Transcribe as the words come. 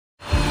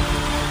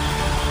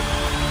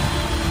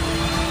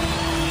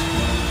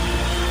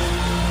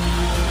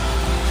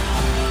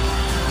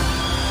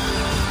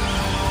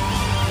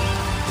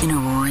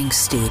roaring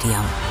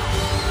stadium.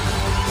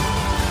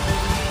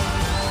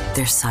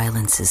 Their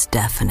silence is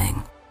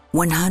deafening.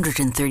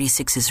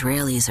 136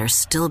 Israelis are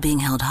still being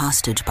held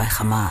hostage by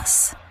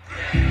Hamas.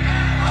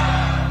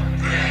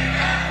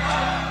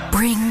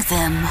 Bring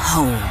them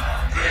home.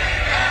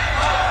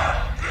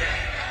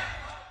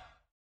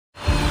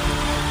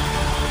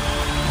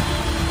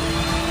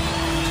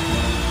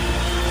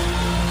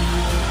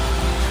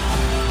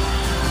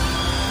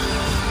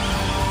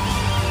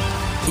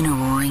 In a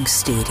roaring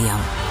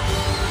stadium,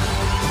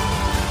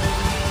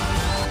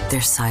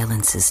 their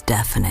silence is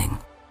deafening.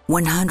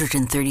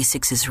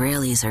 136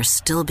 Israelis are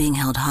still being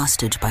held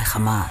hostage by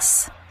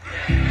Hamas.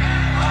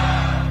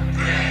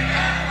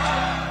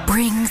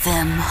 Bring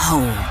them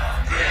home.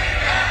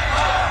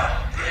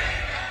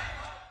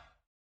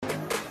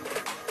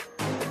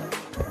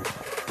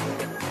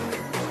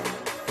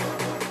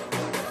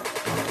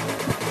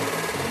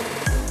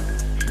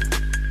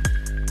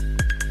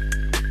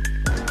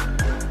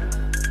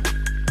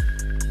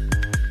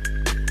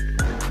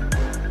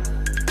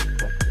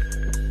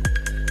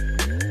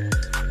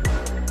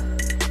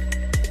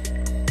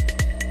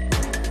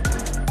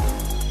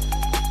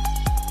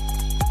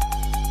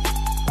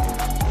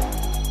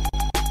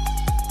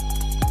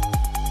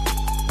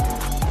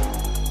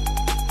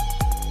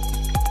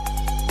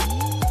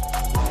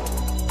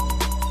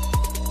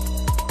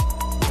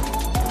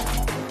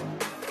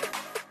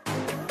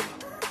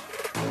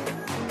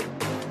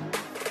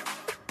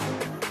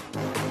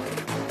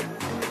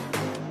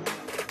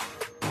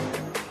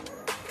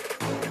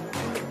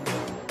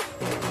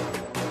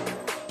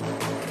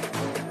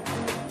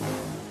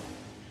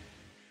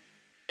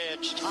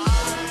 It's time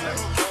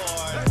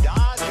for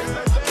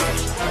Dodger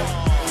Baseball.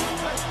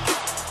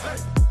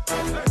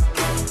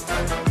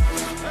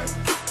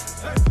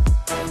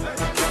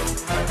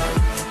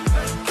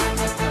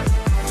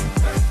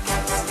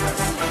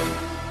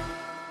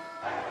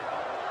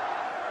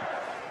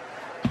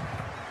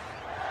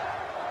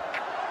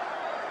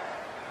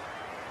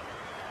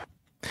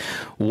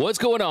 What's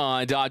going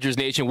on, Dodgers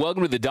Nation?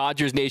 Welcome to the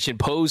Dodgers Nation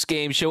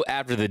post-game show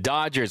after the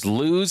Dodgers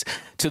lose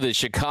to the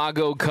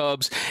Chicago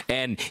Cubs.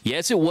 And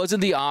yes, it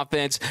wasn't the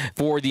offense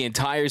for the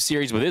entire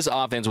series, but this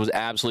offense was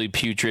absolutely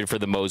putrid for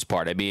the most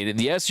part. I mean,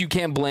 yes, you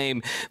can't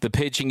blame the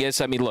pitching. Yes,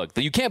 I mean, look,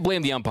 you can't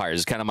blame the umpires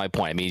is kind of my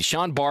point. I mean,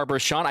 Sean,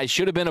 I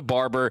should have been a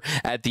barber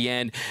at the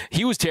end.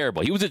 He was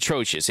terrible. He was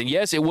atrocious. And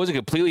yes, it wasn't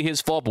completely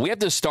his fault, but we have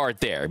to start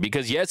there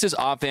because yes, his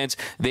offense,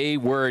 they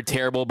were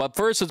terrible. But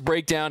first, we're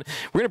going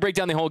to break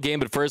down the whole game,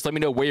 but first, let me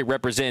know where you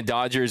represent,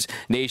 Dodgers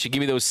Nation.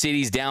 Give me those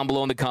cities down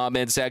below in the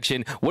comment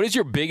section. What is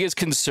your biggest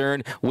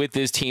concern with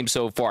this team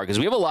so far? Because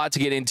we have a lot to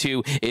get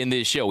into in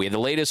this show. We have the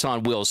latest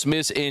on Will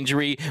Smith's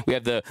injury. We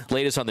have the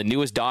latest on the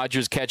newest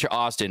Dodgers catcher,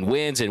 Austin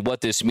Wynns, and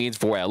what this means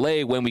for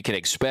LA, when we can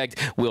expect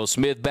Will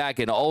Smith back,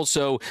 and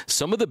also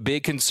some of the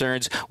big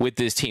concerns with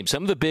this team,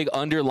 some of the big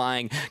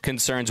underlying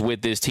concerns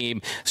with this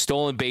team.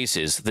 Stolen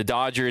bases. The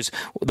Dodgers,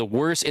 the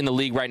worst in the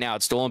league right now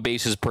at stolen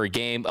bases per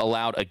game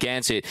allowed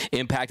against. It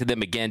impacted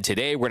them again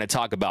today. We're going to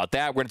talk about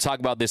that. We're going to talk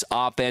about this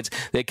offense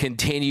that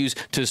continues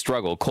to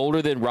struggle.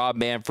 Colder than Rob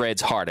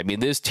Manfred's heart. I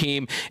mean, this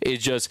team is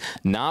just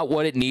not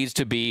what it needs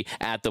to be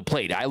at the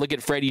plate. I look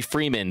at Freddie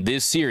Freeman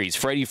this series.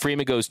 Freddie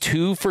Freeman goes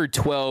 2 for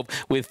 12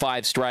 with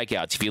 5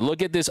 strikeouts. If you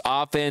look at this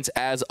offense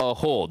as a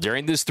whole,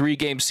 during this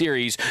 3-game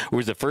series, it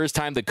was the first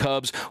time the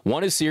Cubs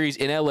won a series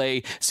in LA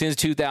since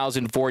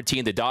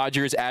 2014. The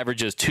Dodgers average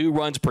just 2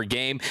 runs per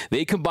game.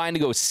 They combined to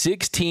go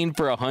 16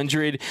 for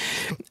 100,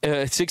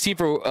 16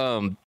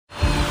 for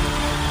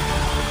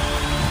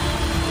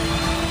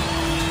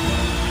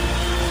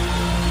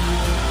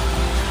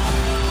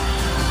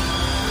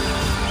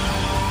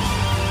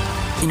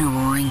in a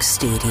roaring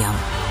stadium,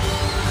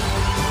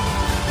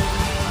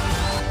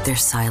 their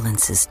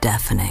silence is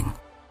deafening.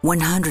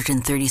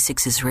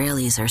 136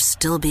 Israelis are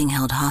still being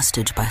held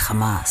hostage by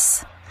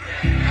Hamas.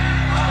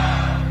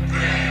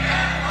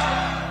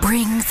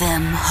 Bring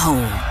them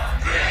home.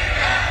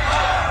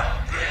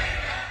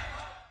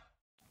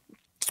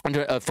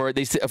 For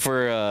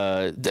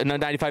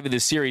 95 of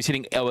this series,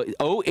 hitting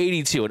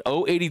 0.82, an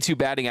 0.82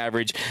 batting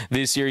average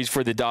this series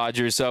for the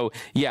Dodgers. So,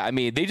 yeah, I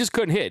mean, they just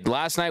couldn't hit.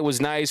 Last night was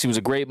nice. It was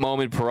a great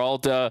moment.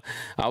 Peralta,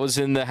 I was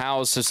in the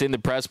house, just in the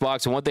press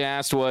box, and what they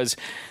asked was,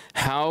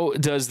 how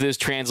does this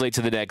translate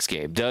to the next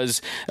game? Does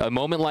a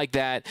moment like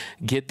that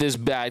get this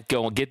bat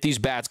going, get these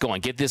bats going,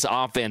 get this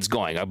offense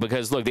going?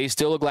 Because, look, they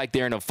still look like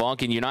they're in a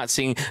funk, and you're not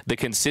seeing the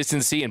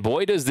consistency. And,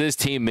 boy, does this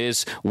team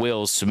miss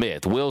Will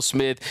Smith. Will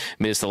Smith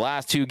missed the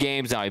last 2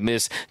 games. Now he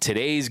missed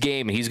today's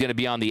game, and he's going to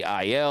be on the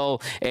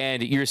IL.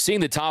 And you're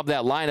seeing the top of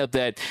that lineup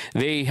that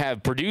they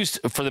have produced,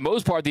 for the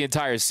most part, the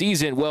entire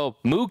season. Well,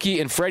 Mookie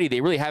and Freddie,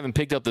 they really haven't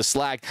picked up the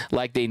slack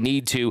like they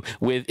need to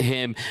with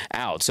him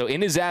out. So,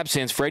 in his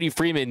absence, Freddie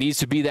Freeman needs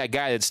to be that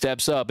guy that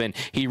steps up, and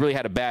he really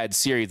had a bad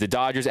series. The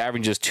Dodgers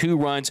averaging just 2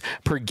 runs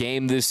per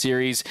game this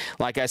series.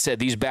 Like I said,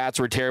 these bats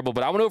were terrible,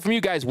 but I want to know from you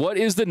guys, what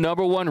is the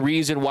number one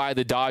reason why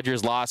the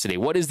Dodgers lost today?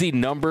 What is the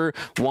number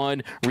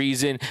one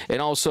reason?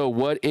 And also,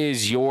 what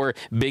is your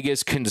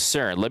biggest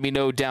concern? Let me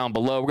know down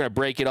below. We're going to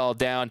break it all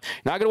down.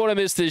 Not going to want to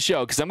miss this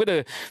show because I'm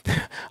going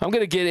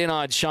to get in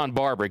on Sean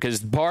Barber,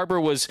 because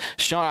Barber was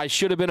Sean. I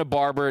should have been a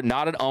Barber,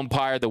 not an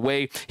umpire. The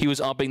way he was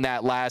umping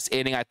that last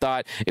inning, I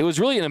thought it was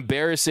really an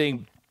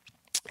embarrassing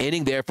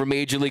inning there for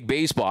Major League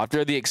Baseball.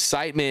 After the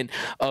excitement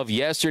of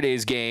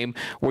yesterday's game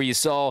where you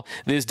saw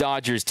this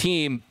Dodgers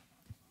team,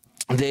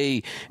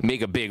 they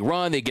make a big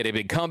run, they get a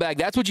big comeback.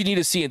 That's what you need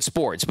to see in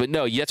sports. But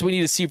no, that's what we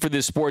need to see for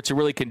this sport to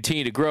really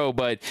continue to grow.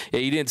 But yeah,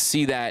 you didn't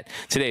see that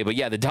today. But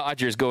yeah, the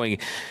Dodgers going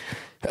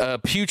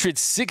putrid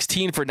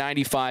 16 for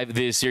 95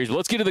 this series. But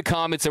let's get to the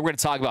comments, and we're going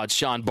to talk about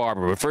Sean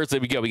Barber. But first, there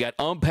we go. We got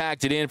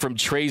unpacked it in from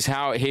Trace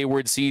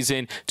Hayward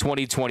season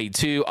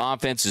 2022.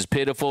 Offense is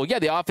pitiful. Yeah,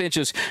 the offense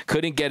just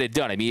couldn't get it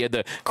done. I mean, he had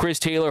the Chris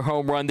Taylor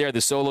home run there,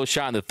 the solo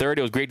shot in the third.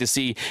 It was great to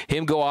see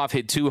him go off,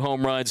 hit 2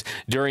 home runs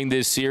during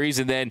this series.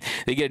 And then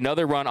they get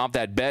another run off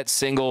that Betts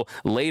single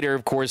later.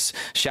 Of course,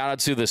 shout out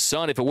to the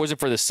Sun. If it wasn't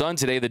for the Sun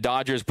today, the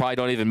Dodgers probably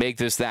don't even make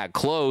this that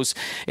close.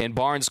 And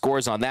Barnes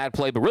scores on that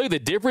play. But really the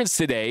difference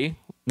today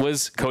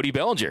was Cody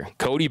Bellinger.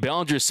 Cody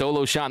Bellinger's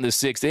solo shot in the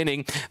 6th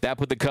inning. That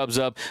put the Cubs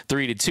up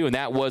 3-2, and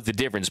that was the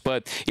difference.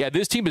 But, yeah,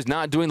 this team is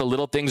not doing the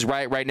little things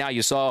right now.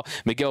 You saw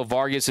Miguel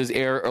Vargas'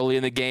 error early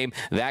in the game.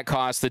 That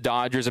cost the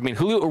Dodgers. I mean,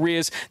 Julio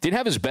Urias didn't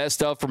have his best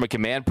stuff from a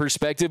command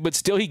perspective, but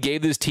still he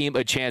gave this team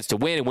a chance to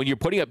win. And when you're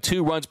putting up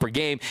 2 runs per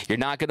game, you're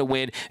not going to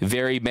win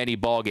very many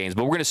ball games.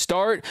 But we're going to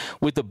start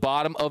with the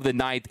bottom of the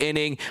 9th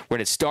inning. We're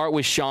going to start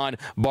with Sean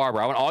Barber.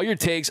 I want all your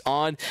takes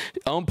on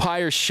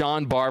umpire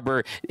Sean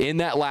Barber in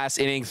that last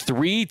inning.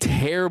 3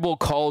 terrible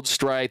called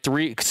strikes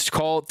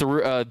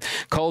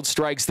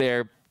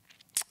there.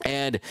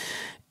 And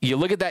you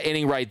look at that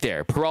inning right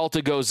there.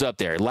 Peralta goes up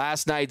there.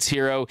 Last night's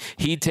hero.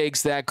 He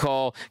takes that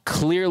call.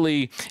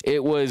 Clearly,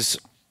 it was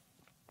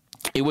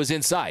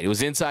inside. It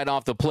was inside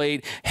off the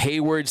plate.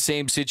 Hayward,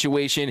 same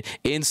situation,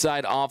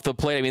 inside off the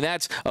plate. I mean,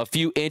 that's a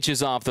few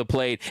inches off the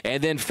plate.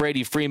 And then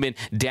Freddie Freeman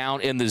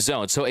down in the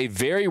zone. So a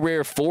very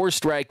rare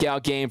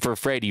 4-strikeout game for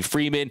Freddie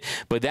Freeman.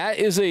 But that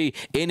is a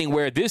inning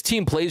where this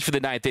team plays for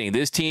the 9th inning.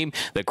 This team,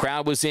 the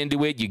crowd was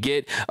into it. You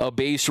get a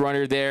base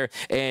runner there,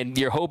 and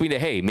you're hoping to,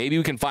 hey, maybe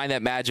we can find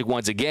that magic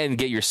once again and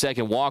get your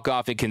second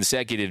walk-off in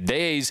consecutive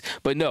days.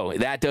 But no,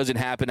 that doesn't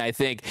happen. I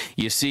think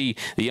you see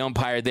the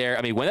umpire there.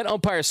 I mean, when that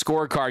umpire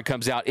scorecard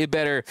comes out, it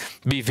better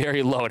be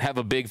very low and have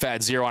a big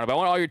fat 0 on it. But I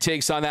want all your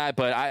takes on that,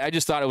 but I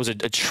just thought it was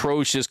an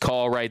atrocious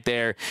call right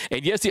there.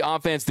 And yes, the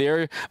offense,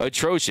 they're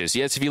atrocious.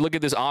 Yes, if you look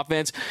at this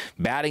offense,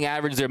 batting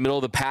average, they're middle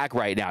of the pack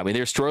right now. I mean,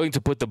 they're struggling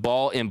to put the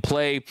ball in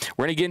play.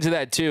 We're going to get into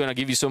that too, and I'll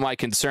give you some of my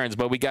concerns.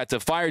 But we got to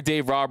fire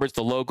Dave Roberts,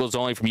 the locals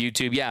only from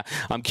YouTube. Yeah,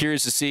 I'm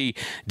curious to see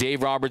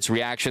Dave Roberts'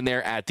 reaction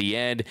there at the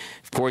end.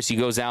 Of course, he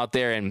goes out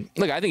there, and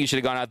look, I think he should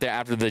have gone out there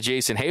after the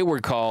Jason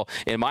Hayward call,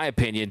 in my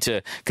opinion,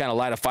 to kind of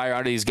light a fire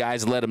under these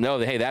guys and let them know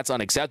that, hey, that's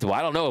unacceptable.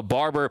 I don't know if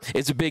Barber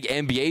is a big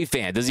NBA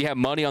fan. Does he have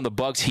money on the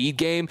Bucks Heat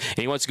game and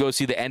he wants to go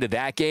see the end of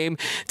that game?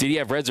 Did he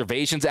have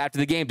reservations after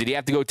the game? Did he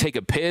have to go take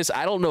a piss?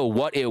 I don't know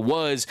what it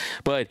was,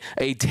 but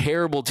a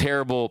terrible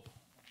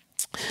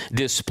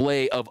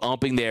display of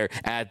umping there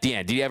at the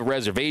end. Did he have a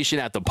reservation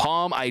at the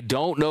Palm? I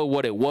don't know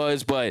what it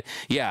was, but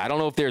yeah, I don't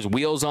know if there's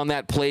wheels on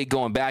that plate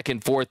going back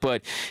and forth,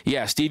 but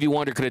yeah, Stevie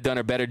Wonder could have done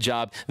a better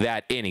job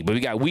that inning.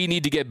 But we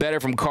need to get better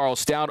from Carl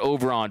Stout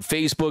over on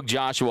Facebook.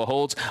 Joshua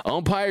Holtz,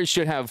 umpires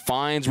should have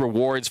fines,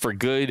 rewards for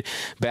good,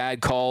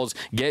 bad calls,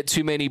 get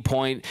too many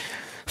points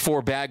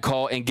for bad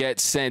call and get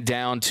sent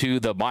down to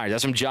the minors.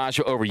 That's from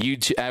Joshua over on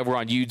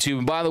YouTube.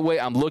 And by the way,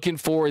 I'm looking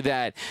for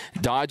that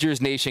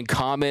Dodgers Nation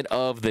comment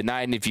of the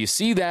night. And if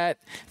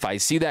I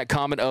see that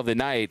comment of the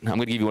night, I'm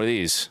going to give you one of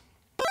these.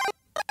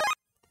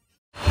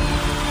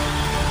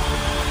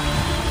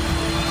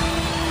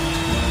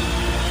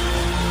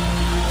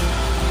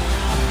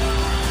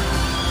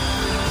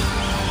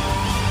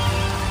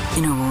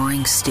 In a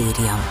roaring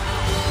stadium,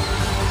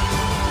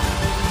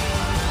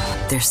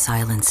 their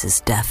silence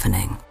is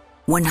deafening.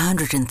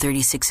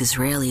 136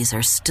 Israelis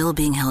are still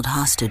being held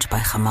hostage by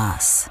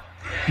Hamas.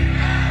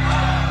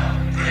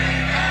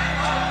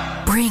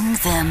 Bring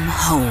them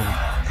home.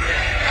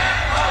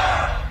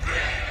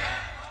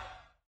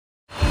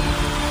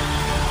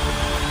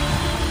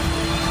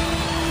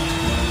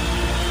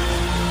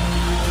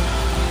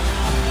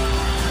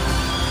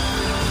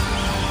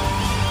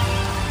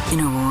 In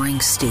a roaring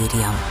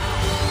stadium,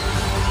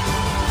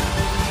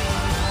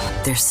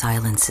 their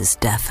silence is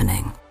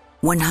deafening.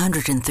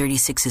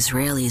 136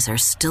 Israelis are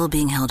still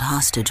being held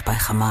hostage by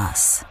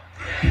Hamas.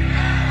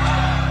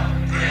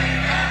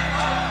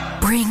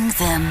 Bring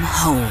them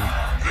home.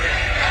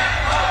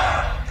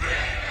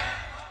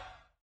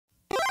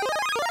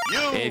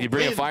 And if you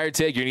bring a fire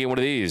take, you're going to get one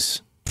of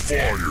these.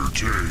 Fire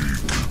take.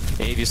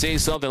 And if you say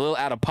something a little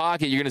out of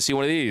pocket, you're going to see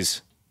one of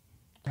these.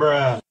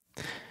 Bruh.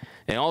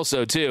 And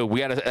also, too,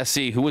 we got to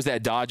see who was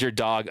that Dodger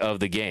dog of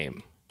the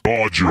game.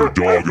 Dodger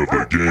dog of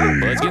the game.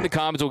 Well, let's get in the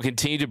comments. We'll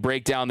continue to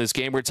break down this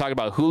game. We're talking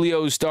about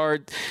Julio's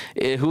start.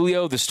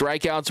 Julio, the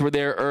strikeouts were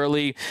there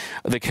early.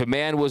 The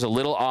command was a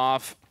little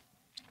off.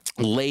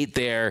 late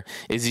there.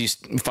 Is he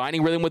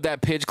finding rhythm with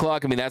that pitch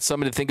clock? I mean, that's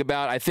something to think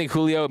about. I think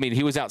Julio, I mean,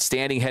 he was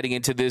outstanding heading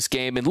into this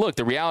game. And look,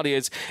 the reality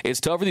is it's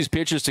tough for these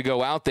pitchers to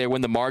go out there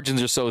when the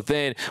margins are so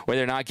thin, where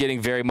they're not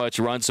getting very much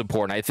run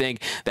support. And I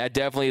think that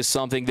definitely is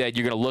something that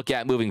you're going to look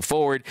at moving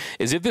forward,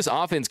 is if this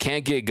offense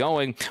can't get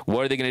going,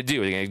 what are they going to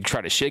do? Are they going to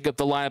try to shake up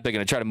the lineup? They're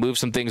going to try to move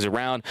some things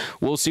around.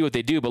 We'll see what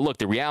they do. But look,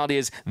 the reality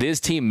is this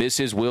team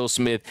misses Will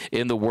Smith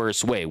in the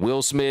worst way.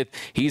 Will Smith,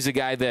 he's a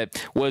guy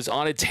that was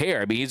on a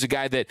tear. I mean, he's a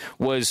guy that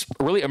was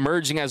really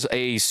emerging as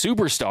a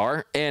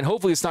superstar, and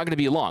hopefully it's not going to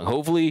be long.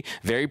 Hopefully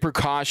very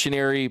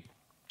precautionary.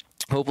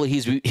 Hopefully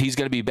he's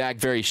going to be back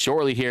very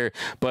shortly here,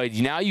 but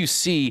now you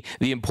see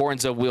the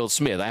importance of Will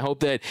Smith. I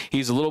hope that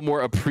he's a little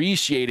more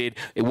appreciated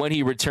when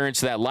he returns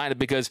to that lineup,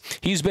 because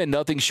he's been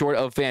nothing short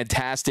of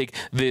fantastic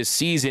this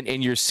season,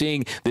 and you're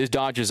seeing this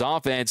Dodgers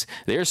offense,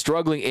 they're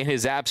struggling in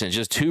his absence.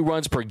 Just 2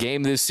 runs per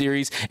game this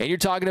series, and you're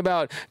talking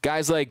about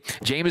guys like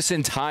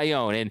Jameson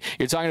Taillon, and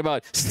you're talking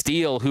about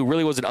Steele, who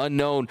really was an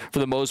unknown for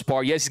the most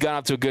part. Yes, he's got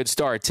off to a good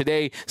start.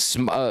 Today,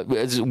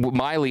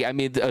 Smiley,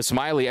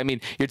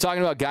 you're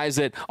talking about guys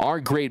that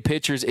aren't great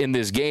pitchers in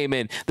this game,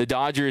 and the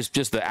Dodgers,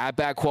 just the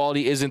at-bat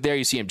quality isn't there.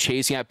 You see him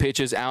chasing out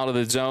pitches out of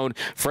the zone.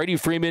 Freddie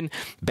Freeman,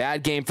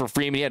 bad game for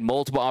Freeman. He had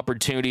multiple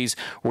opportunities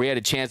where he had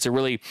a chance to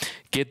really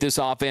get this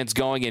offense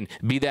going and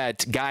be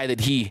that guy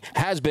that he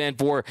has been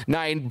for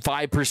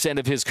 95%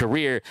 of his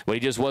career, but he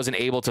just wasn't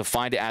able to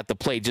find it at the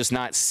plate, just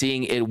not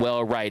seeing it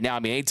well right now. I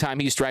mean, anytime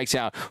he strikes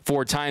out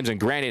 4 times, and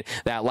granted,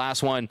 that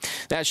last one,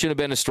 that should have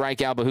been a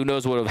strikeout, but who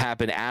knows what would have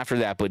happened after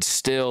that. But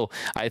still,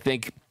 I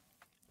think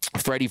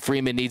Freddie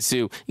Freeman needs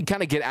to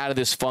kind of get out of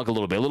this funk a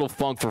little bit. A little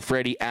funk for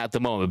Freddie at the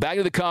moment. Back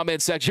to the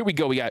comment section. Here we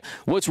go. We got,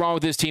 what's wrong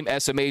with this team?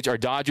 SMH, our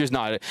Dodgers,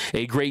 not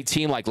a great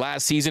team like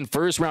last season.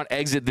 First round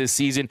exit this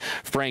season,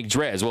 Frank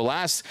Drez. Well,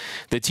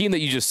 the team that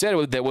you just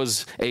said that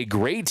was a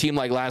great team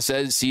like last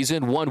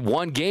season won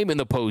 1 game in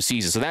the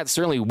postseason. So that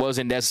certainly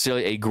wasn't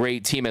necessarily a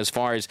great team as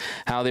far as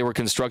how they were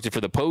constructed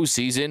for the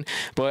postseason.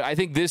 But I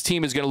think this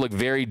team is going to look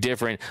very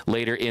different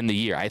later in the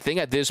year. I think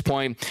at this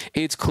point,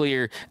 it's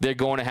clear they're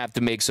going to have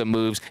to make some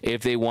moves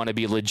if they want to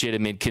be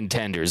legitimate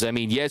contenders. I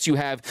mean, yes, you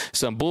have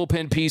some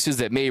bullpen pieces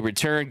that may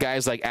return,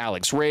 guys like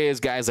Alex Reyes,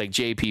 guys like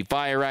JP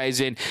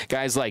Fireeisen,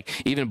 guys like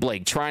even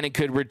Blake Trinan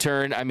could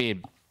return. I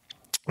mean,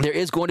 there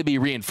is going to be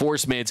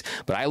reinforcements,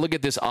 but I look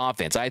at this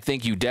offense. I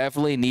think you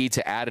definitely need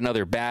to add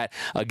another bat,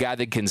 a guy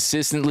that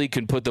consistently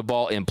can put the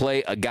ball in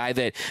play, a guy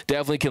that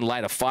definitely can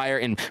light a fire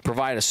and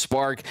provide a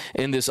spark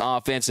in this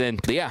offense.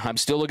 And yeah, I'm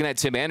still looking at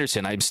Tim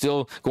Anderson. I'm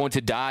still going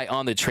to die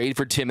on the trade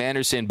for Tim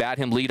Anderson, bat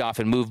him leadoff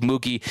and move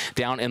Mookie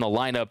down in the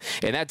lineup.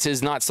 And that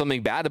is not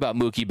something bad about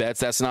Mookie Betts.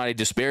 That's not a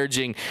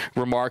disparaging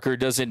remark or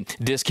doesn't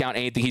discount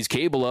anything he's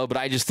capable of, but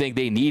I just think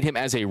they need him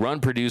as a run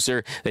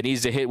producer that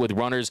needs to hit with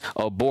runners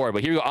aboard.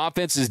 But here you go.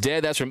 Offense is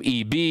dead. That's from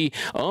EB.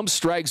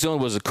 Strike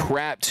zone was a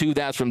crap too.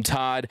 That's from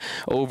Todd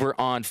over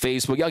on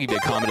Facebook. I'll give you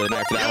a comment of the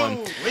night for that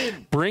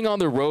one. Bring on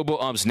the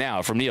robo-umps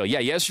now from Neil. Yeah,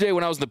 yesterday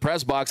when I was in the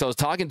press box, I was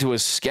talking to a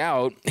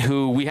scout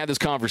who we had this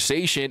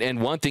conversation,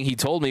 and one thing he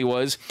told me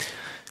was,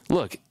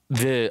 look,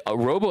 the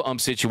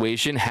robo-ump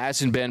situation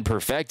hasn't been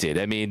perfected.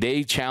 I mean,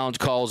 they challenge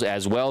calls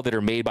as well that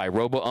are made by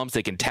robo-umps.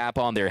 They can tap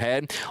on their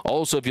head.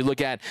 Also, if you look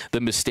at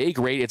the mistake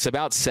rate, it's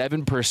about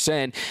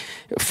 7%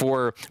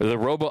 for the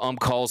robo-ump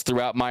calls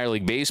throughout minor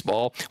league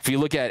baseball. If you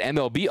look at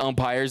MLB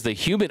umpires, the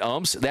human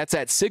umps, that's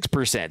at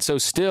 6%. So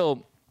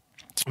still,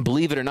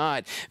 believe it or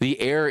not, the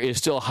error is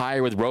still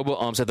higher with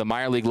robo-umps at the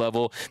minor league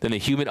level than the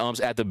human umps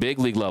at the big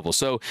league level.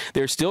 So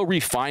they're still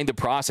refining the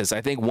process.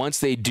 I think once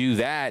they do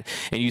that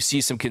and you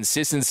see some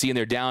consistency and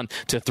they're down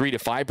to 3 to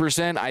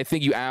 5%, I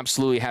think you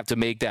absolutely have to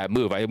make that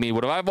move. I mean,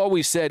 what I've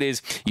always said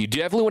is you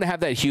definitely want to have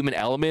that human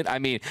element. I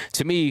mean,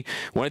 to me,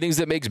 one of the things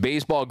that makes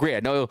baseball great, I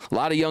know a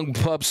lot of young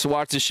pups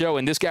watch the show,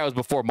 and this guy was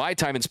before my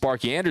time in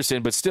Sparky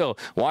Anderson, but still,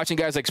 watching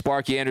guys like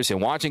Sparky Anderson,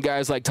 watching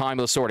guys like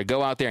Tommy Lasorda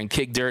go out there and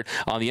kick dirt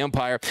on the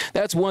umpire,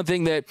 that's one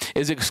thing that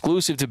is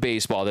exclusive to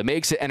baseball that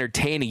makes it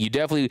entertaining. You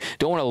definitely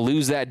don't want to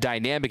lose that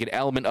dynamic and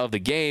element of the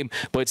game,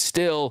 but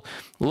still,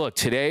 look,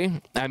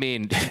 today, I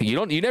mean,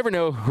 you never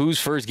know whose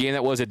first game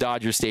that was at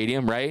Dodger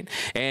Stadium, right?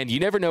 And you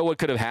never know what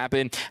could have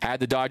happened had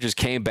the Dodgers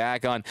came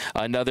back on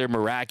another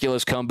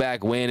miraculous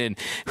comeback win and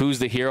who's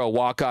the hero,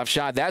 walk-off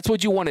shot. That's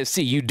what you want to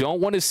see. You don't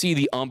want to see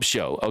the ump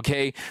show,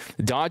 okay?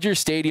 Dodger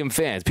Stadium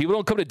fans, people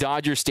don't come to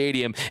Dodger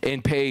Stadium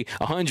and pay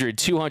 $100,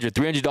 $200,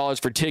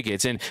 $300 for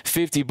tickets and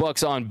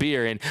 $50 on beer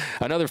and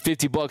another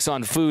 $50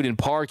 on food and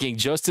parking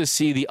just to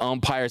see the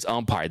umpires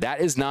umpire. That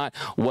is not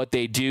what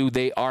they do.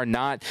 They are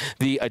not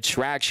the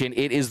attraction.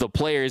 It is the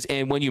players.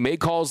 And when you make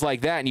calls like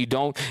that and you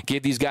don't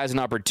give these guys an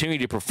opportunity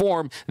to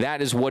perform,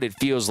 that is what it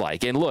feels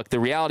like. And look, the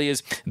reality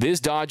is this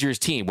Dodgers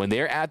team, when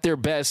they're at their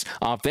best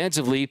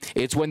offensively,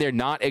 it's when they're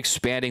not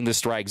expanding the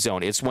strike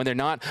zone. It's when they're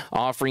not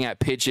offering at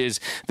pitches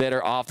that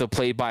are off the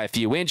plate by a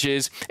few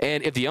inches.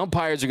 And if the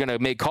umpires are going to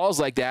make calls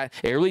like that,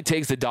 it really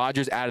takes the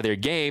Dodgers out of their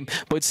game.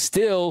 But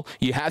still, well,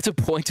 you have to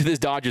point to this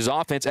Dodgers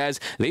offense as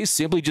they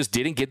simply just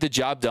didn't get the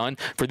job done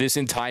for this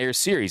entire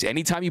series.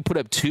 Anytime you put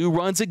up 2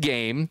 runs a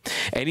game,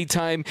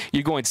 anytime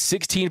you're going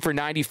 16 for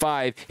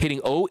 95,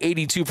 hitting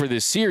 082 for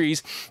this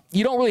series,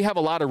 you don't really have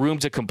a lot of room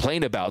to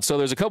complain about. So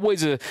there's a couple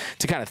ways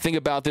to kind of think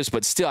about this,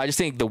 but still, I just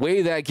think the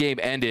way that game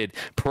ended,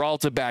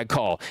 Peralta bad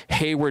call,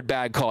 Hayward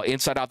bad call,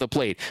 inside out the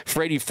plate,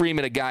 Freddie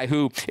Freeman, a guy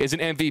who is an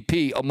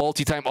MVP, a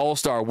multi-time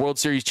All-Star, World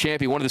Series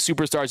champion, one of the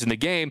superstars in the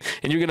game,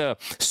 and you're going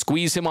to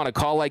squeeze him on a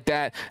call like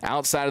that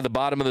outside of the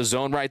bottom of the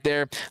zone right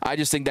there. I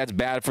just think that's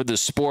bad for the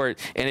sport.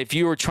 And if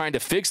you were trying to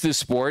fix this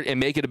sport and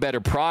make it a better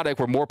product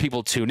where more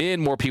people tune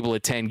in, more people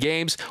attend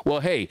games, well,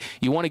 hey,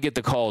 you want to get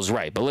the calls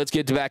right. But let's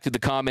get back to the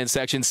comment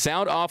section.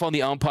 Sound off on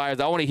the umpires.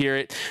 I want to hear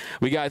it.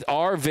 We got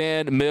R.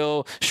 Van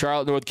Mill,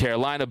 Charlotte, North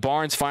Carolina.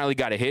 Barnes finally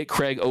got a hit.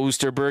 Craig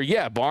Osterberg.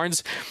 Yeah,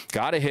 Barnes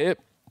got a hit.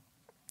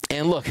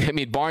 And look, I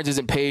mean, Barnes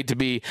isn't paid to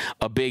be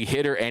a big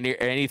hitter or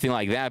anything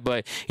like that,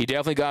 but he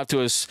definitely got off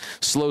to a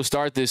slow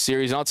start this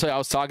series. And I'll tell you, I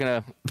was talking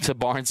to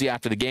Barnesy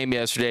after the game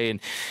yesterday, and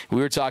we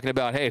were talking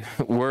about, hey,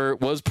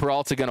 was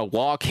Peralta going to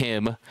walk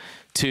him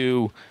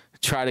to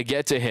try to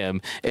get to him,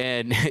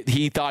 and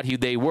he thought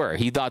they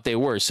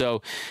were.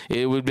 So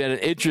it would have been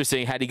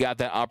interesting had he got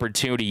that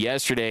opportunity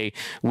yesterday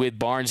with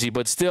Barnesy.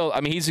 But still,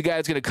 I mean, he's a guy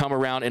that's going to come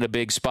around in a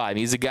big spot. I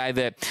mean, he's a guy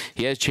that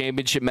he has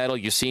championship medal.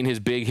 You've seen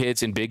his big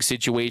hits in big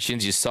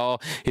situations. You saw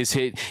his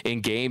hit in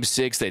Game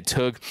 6 that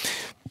took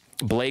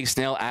Blake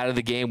Snell out of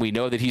the game. We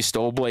know that he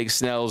stole Blake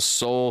Snell's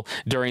soul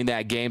during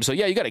that game. So,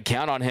 yeah, you got to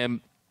count on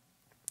him.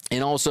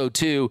 And also,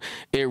 too,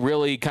 it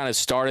really kind of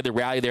started the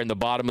rally there in the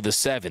bottom of the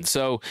 7th.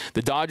 So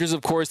the Dodgers,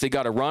 of course, they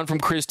got a run from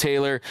Chris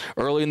Taylor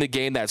early in the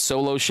game, that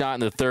solo shot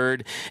in the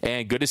 3rd.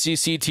 And good to see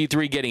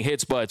CT3 getting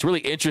hits. But it's really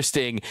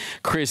interesting,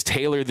 Chris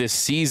Taylor this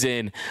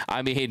season.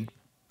 I mean,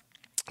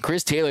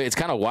 Chris Taylor, it's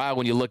kind of wild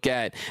when you look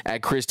at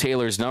Chris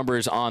Taylor's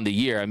numbers on the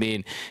year. I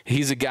mean,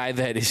 he's a guy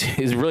that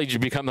is really just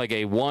become like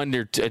a one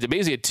or two,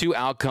 basically a 2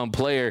 outcome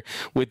player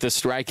with the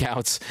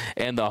strikeouts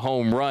and the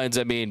home runs.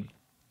 I mean,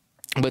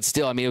 but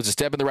still, I mean, it was a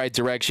step in the right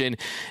direction.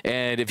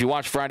 And if you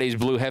watch Friday's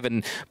Blue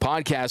Heaven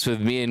podcast with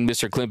me and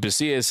Mr. Clint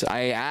Pasillas,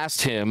 I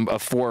asked him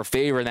for a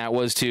favor, and that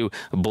was to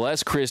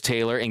bless Chris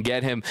Taylor and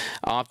get him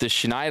off the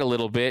schneid a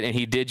little bit. And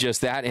he did just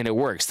that, and it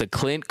works. The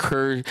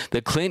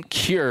Clint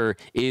cure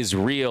is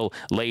real,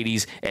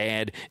 ladies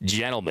and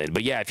gentlemen.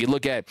 But yeah, if you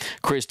look at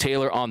Chris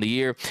Taylor on the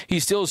year,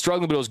 he's still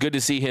struggling, but it was good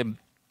to see him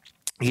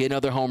get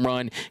another home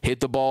run, hit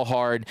the ball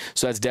hard.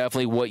 So that's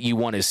definitely what you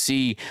want to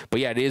see.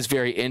 But yeah, it is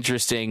very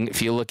interesting if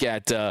you look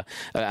at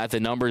the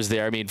numbers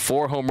there. I mean,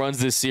 4 home runs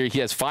this year. He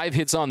has 5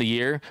 hits on the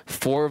year.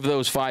 4 of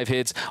those 5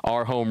 hits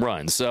are home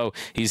runs. So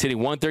he's hitting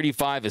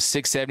 135, a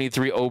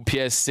 673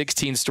 OPS,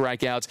 16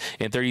 strikeouts,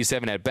 and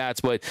 37 at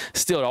bats. But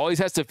still, it always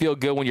has to feel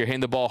good when you're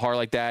hitting the ball hard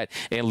like that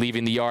and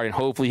leaving the yard. And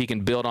hopefully he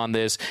can build on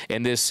this.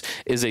 And this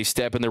is a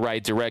step in the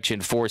right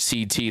direction for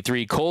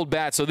CT3. Cold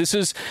bat. So this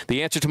is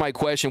the answer to my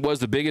question. Was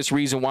the biggest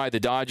reason why the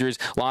Dodgers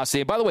lost.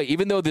 And by the way,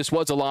 even though this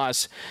was a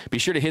loss, be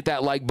sure to hit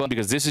that like button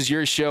because this is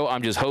your show.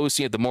 I'm just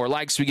hosting it. The more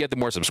likes we get, the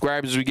more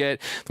subscribers we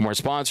get, the more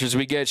sponsors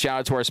we get.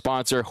 Shout out to our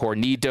sponsor,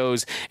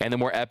 Hornitos, and the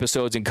more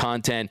episodes and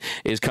content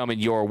is coming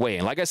your way.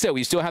 And like I said,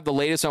 we still have the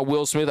latest on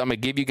Will Smith. I'm going to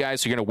give you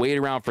guys, so you're going to wait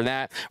around for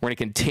that. We're going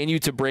to continue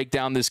to break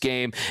down this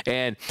game,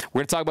 and we're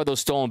going to talk about those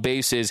stolen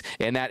bases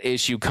and that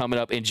issue coming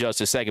up in just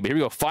a second. But here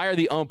we go. Fire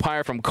the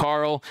umpire from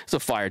Carl. It's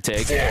a fire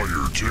take. Fire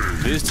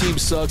take. This team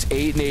sucks.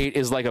 8-8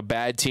 is like a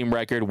bad team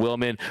record.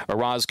 Willman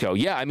Orozco.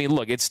 Yeah, I mean,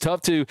 look, it's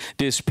tough to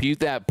dispute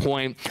that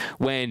point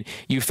when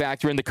you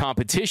factor in the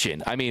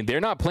competition. I mean, they're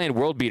not playing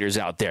world beaters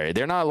out there.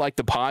 They're not like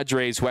the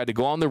Padres who had to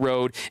go on the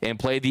road and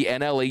play the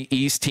NL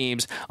East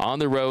teams on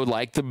the road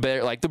like the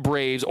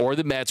Braves or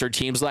the Mets or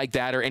teams like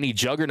that or any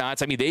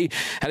juggernauts. I mean, they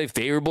had a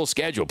favorable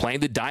schedule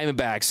playing the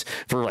Diamondbacks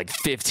for like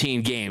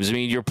 15 games. I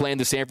mean, you're playing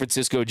the San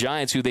Francisco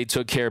Giants who they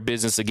took care of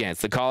business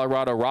against, the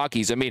Colorado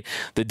Rockies. I mean,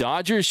 the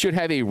Dodgers should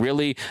have a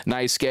really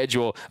nice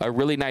schedule, a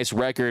really nice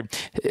record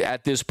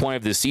at this point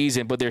of the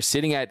season, but they're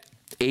sitting at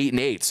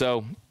 8-8.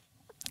 So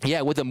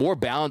yeah, with a more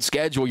balanced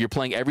schedule, you're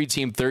playing every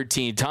team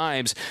 13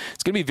 times.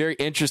 It's going to be very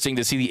interesting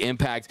to see the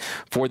impact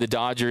for the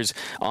Dodgers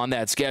on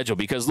that schedule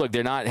because, look,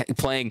 they're not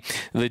playing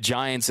the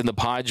Giants and the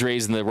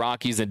Padres and the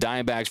Rockies and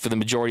Diamondbacks for the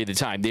majority of the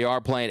time. They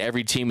are playing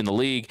every team in the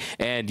league.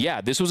 And,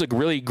 yeah, this was a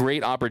really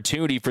great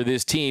opportunity for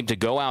this team to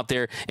go out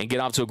there and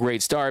get off to a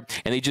great start,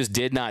 and they just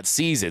did not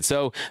seize it.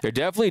 So they're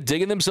definitely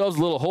digging themselves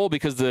a little hole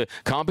because the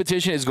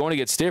competition is going to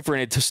get stiffer,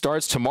 and it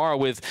starts tomorrow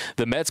with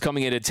the Mets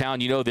coming into town.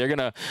 You know, they're going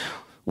to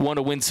want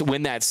to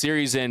win that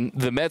series, and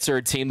the Mets are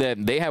a team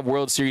that they have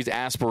World Series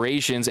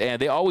aspirations,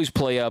 and they always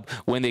play up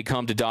when they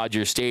come to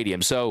Dodger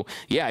Stadium. So,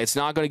 yeah, it's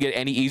not going to get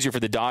any easier for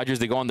the Dodgers.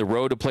 They go on the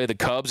road to play the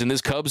Cubs, and this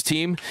Cubs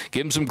team,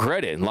 give them some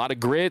credit. A lot of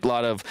grit, a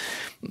lot of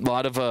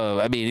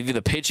I mean, even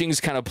the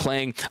pitching's kind of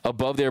playing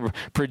above their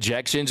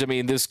projections. I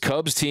mean, this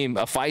Cubs team,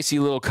 a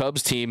feisty little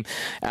Cubs team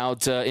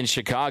out in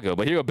Chicago.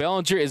 But here we go.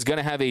 Bellinger is going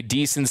to have a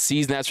decent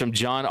season. That's from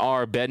John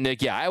R.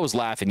 Bednick. Yeah, I was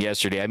laughing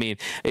yesterday. I mean,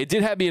 it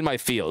did have me in my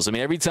feels. I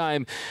mean, every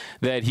time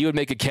that he would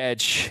make a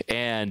catch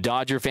and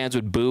Dodger fans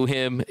would boo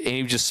him and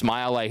he would just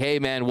smile like, hey,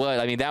 man, what?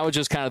 I mean, that was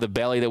just kind of the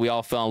belly that we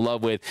all fell in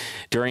love with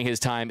during his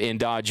time in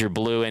Dodger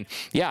blue. And,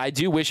 yeah, I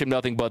do wish him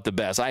nothing but the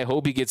best. I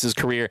hope he gets his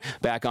career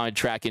back on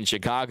track in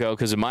Chicago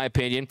because, in my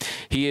opinion,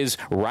 he is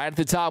right at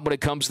the top when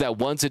it comes to that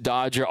once a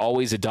Dodger,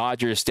 always a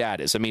Dodger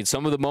status. I mean,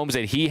 some of the moments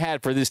that he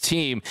had for this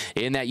team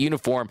in that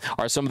uniform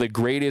are some of the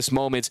greatest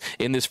moments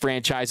in this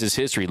franchise's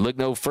history. Look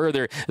no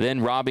further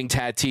than robbing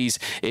Tatis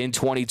in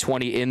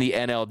 2020 in the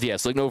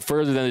NLDS. Look no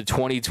further than the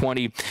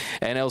 2020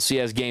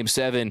 NLCS Game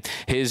 7,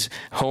 his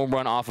home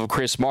run off of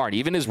Chris Martin,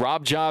 even his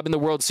rob job in the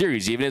World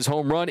Series, even his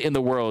home run in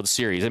the World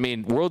Series. I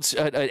mean,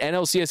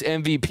 NLCS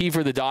MVP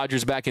for the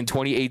Dodgers back in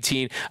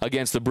 2018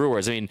 against the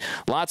Brewers. I mean,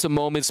 lots of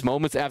moments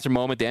after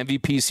moment, the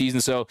MVP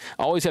season. So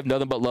always have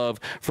nothing but love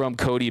from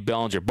Cody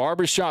Bellinger.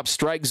 Barbershop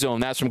Strike Zone,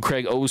 that's from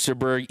Craig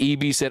Osterberg.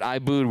 EB said, I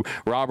booed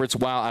Roberts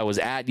while I was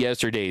at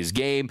yesterday's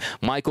game.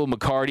 Michael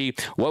McCarty,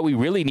 what we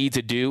really need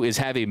to do is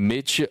have a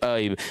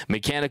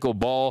mechanical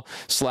ball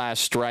 /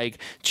 strike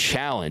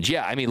challenge.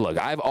 Yeah, I mean, look,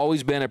 I've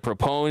always been a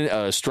proponent,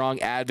 a strong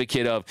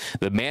advocate of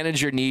the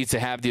manager needs to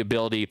have the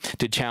ability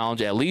to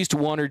challenge at least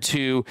one or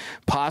two,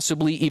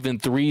 possibly even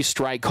 3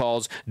 strike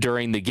calls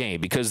during the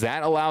game, because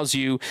that allows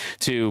you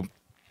to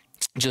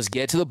just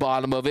get to the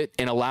bottom of it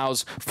and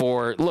allows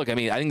for, look, I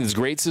mean, I think there's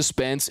great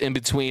suspense in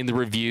between the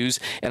reviews,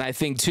 and I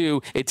think,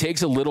 too, it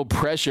takes a little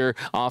pressure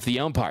off the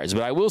umpires.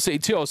 But I will say,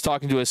 too, I was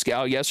talking to a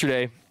scout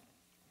yesterday,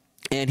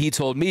 and he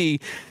told me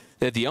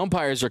that the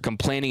umpires are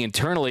complaining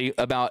internally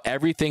about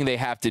everything they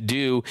have to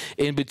do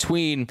in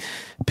between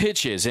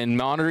pitches and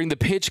monitoring the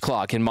pitch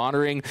clock and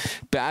monitoring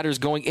batters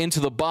going into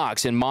the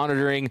box and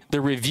monitoring the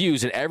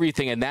reviews and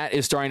everything, and that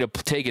is starting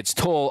to take its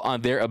toll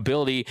on their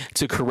ability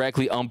to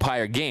correctly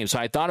umpire games. So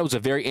I thought it was a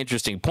very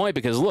interesting point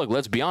because, look,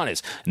 let's be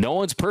honest, no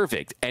one's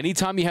perfect.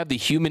 Anytime you have the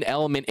human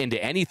element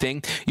into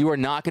anything, you are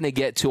not going to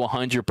get to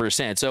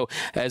 100%. So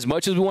as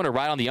much as we want to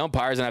ride on the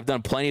umpires, and I've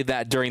done plenty of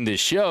that during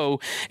this show,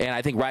 and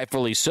I think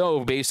rightfully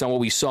so based on what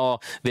we saw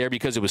there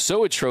because it was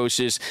so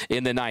atrocious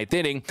in the 9th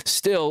inning.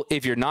 Still,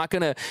 if you're not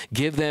going to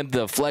give them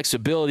the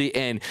flexibility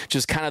and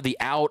just kind of the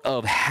out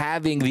of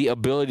having the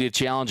ability to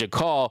challenge a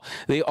call,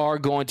 they are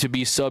going to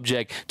be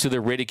subject to the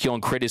ridicule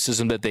and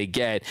criticism that they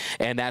get,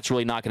 and that's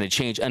really not going to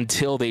change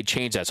until they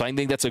change that. So I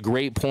think that's a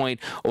great point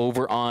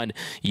over on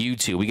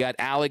YouTube. We got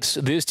Alex.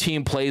 This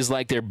team plays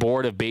like they're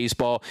bored of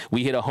baseball.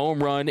 We hit a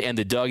home run, and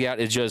the dugout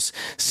is just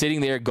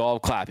sitting there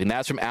golf clapping.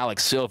 That's from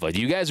Alex Silva.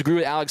 Do you guys agree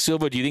with Alex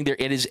Silva? Do you think there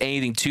is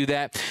anything to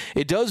that?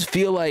 It does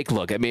feel like,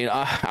 look, I mean,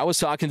 I was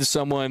talking to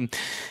someone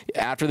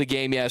after the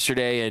game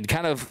yesterday, and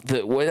kind of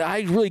what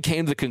I really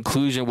came to the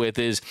conclusion with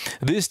is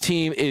this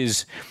team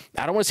is,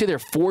 I don't want to say they're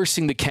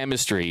forcing the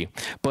chemistry,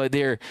 but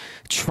they're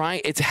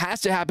trying. It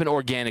has to happen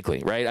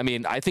organically, right? I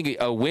mean, I think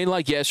a win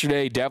like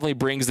yesterday definitely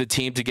brings the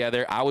team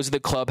together. I was at the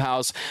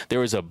clubhouse. There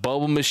was a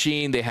bubble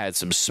machine. They had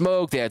some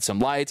smoke. They had some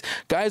lights.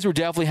 Guys were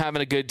definitely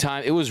having a good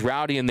time. It was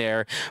rowdy in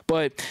there,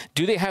 but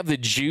do they have the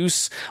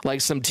juice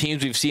like some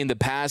teams we've seen in the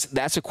past?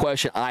 That's a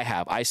question I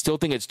have. I still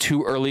think it's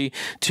too early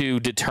to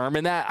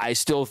determine that. I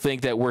still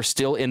think that we're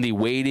still in the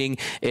waiting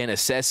and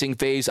assessing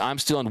phase. I'm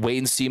still in wait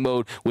and see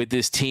mode with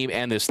this team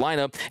and this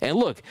lineup. And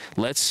look,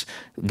 let's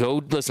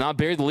not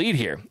bury the lead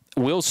here.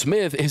 Will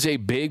Smith is a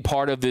big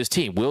part of this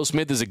team. Will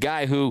Smith is a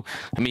guy who,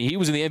 I mean, he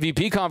was in the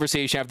MVP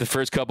conversation after the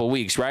first couple of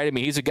weeks, right? I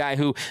mean, he's a guy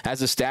who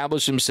has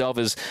established himself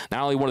as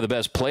not only one of the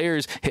best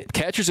players,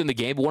 catchers in the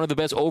game, but one of the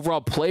best overall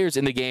players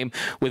in the game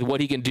with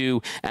what he can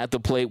do at the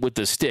plate with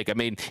the stick. I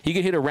mean, he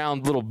can hit a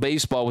round little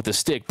baseball with the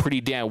stick pretty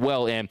damn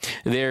well, and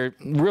they're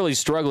really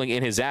struggling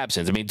in his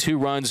absence. I mean, 2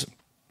 runs,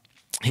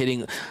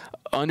 hitting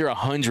under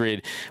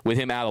 100 with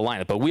him out of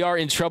lineup. But we are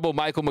in trouble.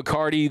 Michael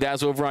McCarty,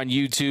 that's over on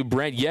YouTube.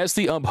 Brent, yes,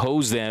 the ump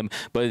hosed them,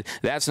 but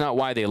that's not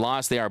why they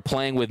lost. They are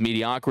playing with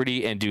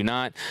mediocrity and do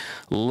not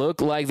look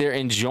like they're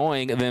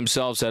enjoying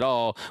themselves at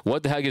all.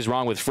 What the heck is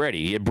wrong with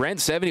Freddie?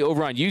 Brent70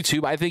 over on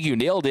YouTube, I think you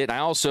nailed it. I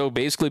also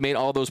basically made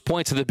all those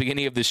points at the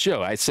beginning of the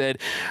show. I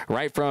said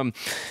right from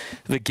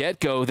the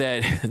get-go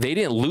that they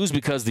didn't lose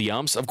because of the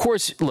umps. Of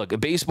course, look, a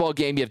baseball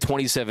game, you have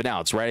 27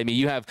 outs, right? I mean,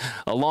 you have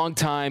a long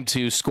time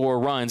to score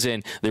runs,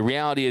 and the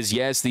reality is,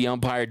 yes, the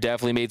umpire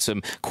definitely made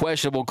some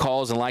questionable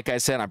calls, and like I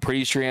said, I'm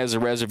pretty sure he has a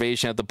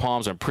reservation at the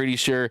Palms. I'm pretty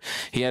sure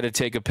he had to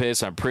take a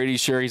piss. I'm pretty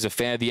sure he's a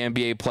fan of the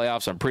NBA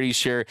playoffs. I'm pretty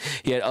sure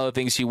he had other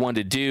things he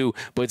wanted to do,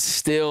 but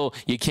still,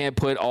 you can't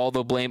put all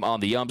the blame on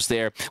the umps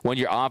there when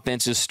your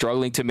offense is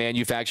struggling to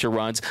manufacture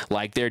runs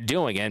like they're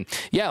doing. And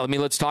yeah,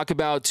 let's talk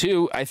about,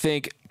 too, I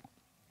think,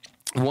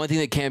 one thing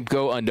that can't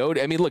go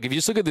unnoted. I mean, look, if you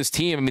just look at this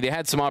team, I mean, they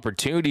had some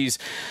opportunities.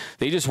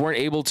 They just weren't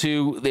able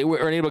to. They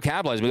weren't able to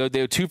capitalize. They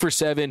were 2 for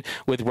 7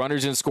 with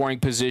runners in scoring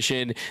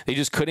position. They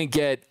just couldn't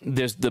get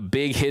the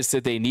big hits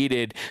that they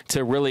needed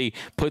to really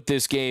put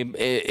this game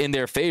in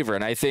their favor.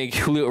 And I think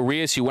Julio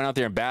Urias, who went out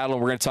there and battled,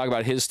 and we're going to talk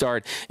about his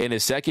start in a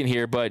second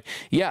here. But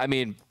yeah, I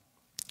mean,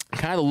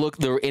 kind of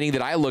the inning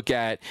that I look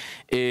at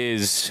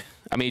is,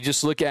 I mean,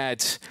 just look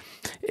at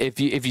if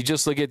you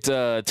just look at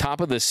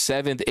top of the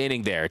 7th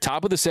inning there.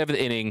 Top of the 7th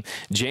inning,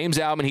 James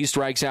Outman, he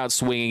strikes out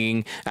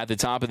swinging at the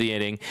top of the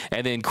inning.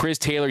 And then Chris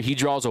Taylor, he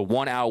draws a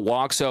 1-out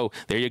walk. So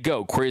there you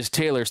go. Chris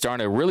Taylor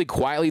starting to really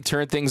quietly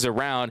turn things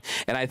around.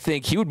 And I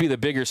think he would be the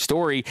bigger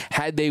story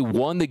had they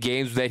won the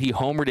games that he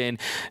homered in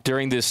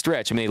during this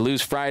stretch. I mean, they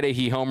lose Friday,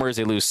 he homers.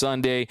 They lose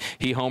Sunday,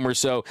 he homers.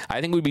 So I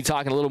think we'd be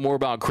talking a little more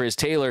about Chris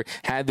Taylor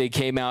had they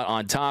came out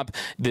on top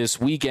this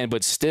weekend.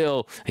 But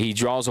still, he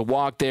draws a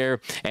walk there.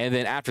 And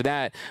then after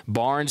that,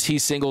 Barnes, he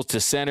singles to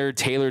center.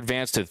 Taylor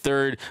advanced to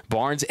third.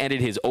 Barnes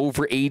ended his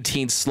over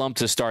 18 slump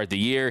to start the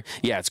year.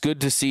 Yeah, it's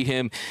good to see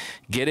him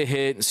get a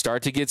hit and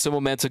start to get some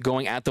momentum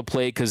going at the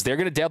plate because they're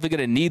definitely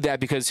going to need that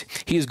because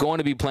he's going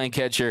to be playing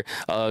catcher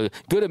a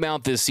good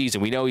amount this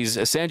season. We know he's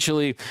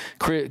essentially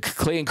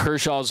Clayton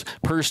Kershaw's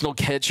personal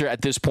catcher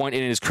at this point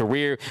in his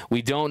career.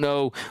 We don't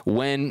know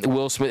when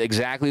Will Smith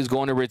exactly is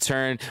going to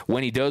return.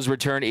 When he does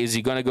return, is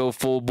he going to go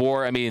full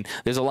bore? I mean,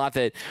 there's a lot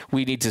that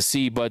we need to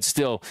see, but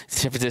still,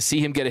 to see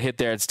him get a hit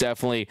there, it's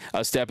definitely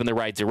a step in the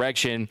right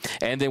direction.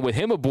 And then with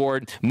him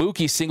aboard,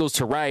 Mookie singles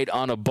to right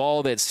on a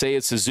ball that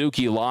Seiya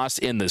Suzuki lost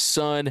in the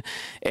sun.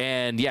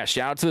 And yeah,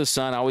 shout out to the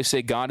sun. I always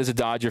say God is a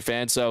Dodger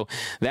fan. So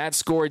that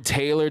scored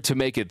Taylor to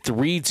make it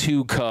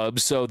 3-2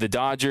 Cubs. So the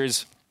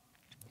Dodgers,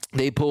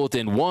 they pull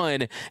within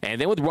one,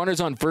 and then with runners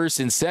on first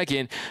and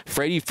second,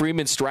 Freddie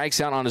Freeman strikes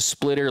out on a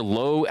splitter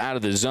low out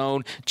of the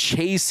zone,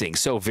 chasing.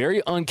 So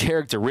very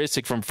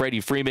uncharacteristic from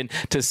Freddie Freeman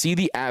to see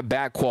the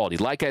at-bat quality.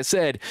 Like I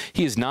said,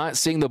 he is not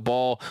seeing the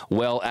ball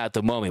well at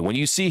the moment. When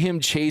you see him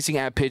chasing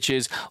at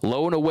pitches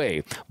low and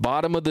away,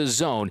 bottom of the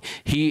zone,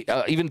 he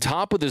even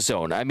top of the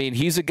zone, I mean,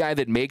 he's a guy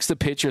that makes the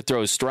pitcher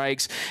throw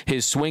strikes.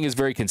 His swing is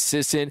very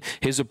consistent.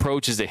 His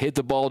approach is to hit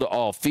the ball to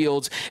all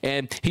fields,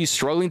 and he's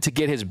struggling to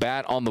get his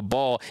bat on the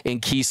ball in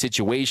key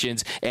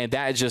situations, and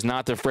that is just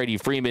not the Freddie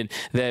Freeman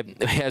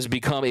that has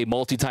become a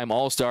multi-time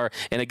All-Star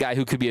and a guy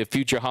who could be a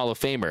future Hall of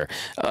Famer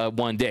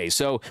one day.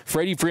 So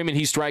Freddie Freeman,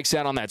 he strikes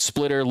out on that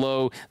splitter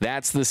low.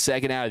 That's the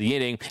second out of the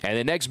inning, and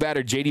the next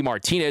batter, JD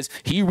Martinez,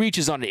 he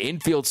reaches on an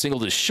infield single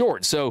to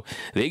short, so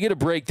they get a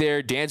break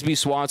there. Dansby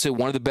Swanson,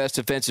 one of the best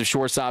defensive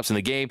shortstops in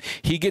the game,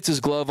 he gets his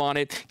glove on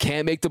it,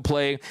 can't make the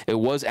play. It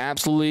was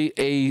absolutely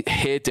a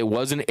hit. It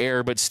was an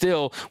error, but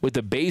still, with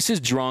the bases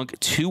drunk,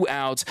 2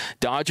 outs,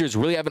 Dodgers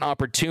really have an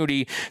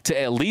opportunity to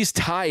at least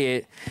tie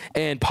it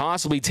and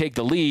possibly take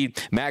the lead.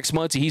 Max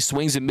Muncy, he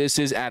swings and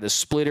misses at a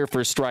splitter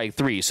for strike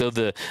 3. So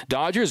the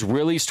Dodgers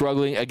really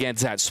struggling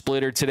against that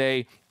splitter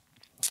today.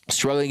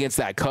 Struggling against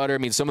that cutter. I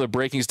mean, some of the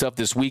breaking stuff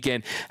this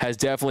weekend has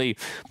definitely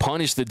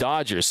punished the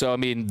Dodgers. So, I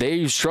mean,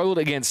 they struggled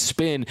against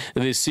spin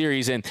this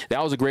series, and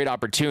that was a great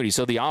opportunity.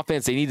 So the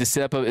offense, they need to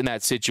step up in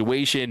that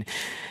situation.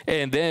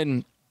 And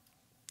then,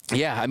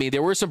 yeah, I mean,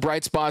 there were some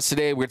bright spots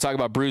today. We're going to talk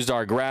about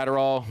Brusdar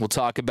Graterol. We'll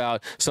talk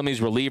about some of these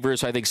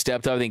relievers who I think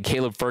stepped up. I think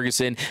Caleb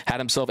Ferguson had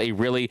himself a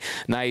really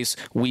nice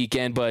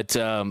weekend. But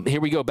here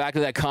we go, back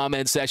to that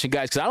comment section,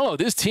 guys, because I don't know,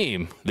 this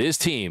team,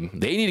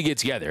 they need to get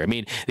together. I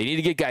mean, they need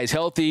to get guys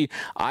healthy.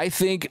 I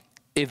think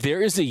if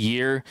there is a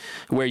year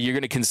where you're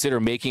going to consider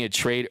making a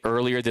trade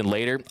earlier than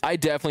later, I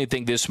definitely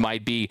think this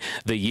might be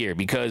the year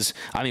because,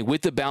 I mean,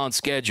 with the balanced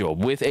schedule,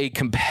 with a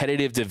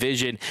competitive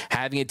division,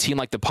 having a team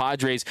like the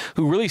Padres,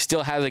 who really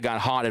still hasn't got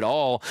hot at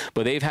all,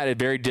 but they've had a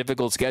very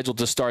difficult schedule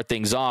to start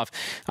things off,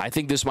 I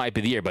think this might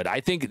be the year. But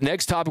I think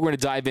next topic we're going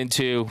to dive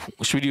into,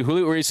 should we do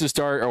Julio Urias to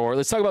start, or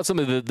let's talk about some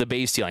of the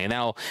base stealing, and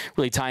that'll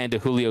really tie into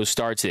Julio's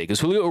start today, because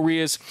Julio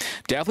Urias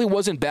definitely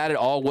wasn't bad at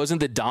all, wasn't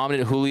the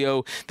dominant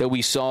Julio that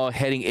we saw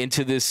heading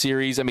into this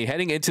series. I mean,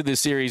 heading into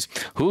this series,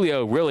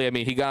 Julio really, I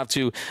mean, he got off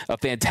to a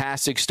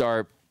fantastic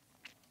start.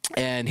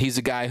 And he's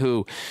a guy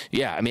who,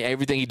 yeah, I mean,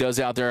 everything he does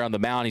out there on the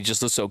mound, he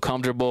just looks so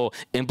comfortable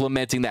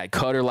implementing that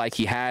cutter like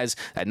he has.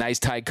 That nice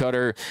tight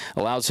cutter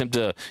allows him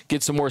to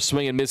get some more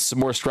swing and miss some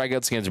more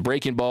strikeouts against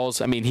breaking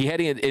balls. I mean, he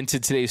heading into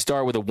today's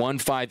start with a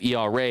 1.5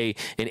 ERA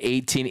in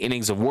 18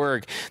 innings of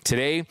work.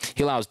 Today,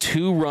 he allows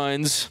 3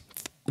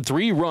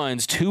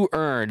 runs, 2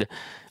 earned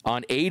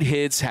on 8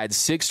 hits, had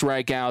 6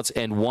 strikeouts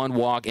and 1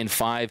 walk in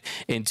 5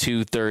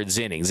 2/3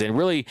 innings. And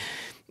really,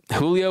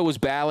 Julio was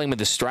battling with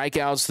the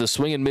strikeouts. The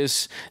swing and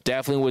miss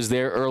definitely was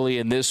there early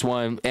in this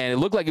one, and it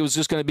looked like it was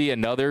just going to be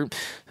another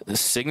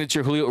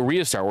signature Julio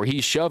Urias start where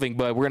he's shoving.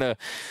 But we're going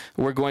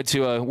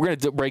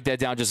to break that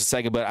down just a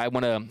second. But I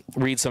want to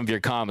read some of your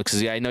comments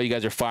because I know you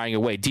guys are firing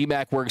away.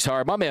 D-Mac works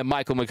hard. My man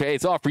Michael McKay,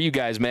 it's all for you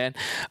guys, man.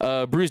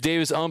 Bruce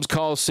Davis, umps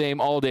call same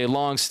all day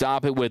long.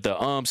 Stop it with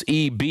the umps.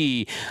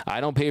 EB,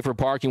 I don't pay for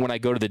parking when I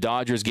go to the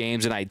Dodgers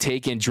games, and I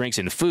take in drinks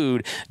and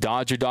food.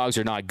 Dodger dogs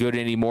are not good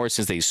anymore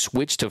since they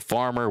switched to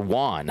Farmer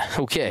Juan.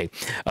 Okay.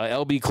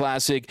 LB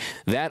Classic,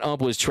 that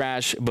ump was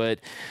trash, but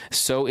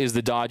so is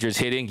the Dodgers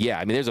hitting. Yeah,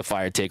 I mean, there's a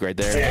fire take right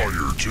there.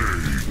 Fire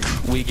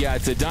take. We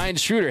got Diane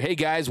Schroeder. Hey,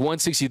 guys,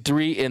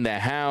 163 in the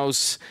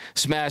house.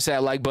 Smash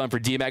that like button for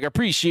D-Mac. I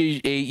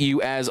appreciate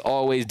you, as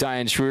always,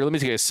 Diane Schroeder. Let me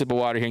take a sip of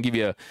water here and give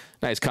you a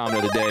nice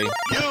comment of the day.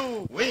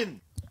 You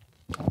win.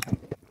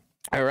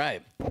 All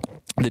right.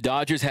 The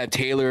Dodgers have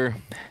Taylor.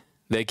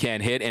 they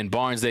can't hit, and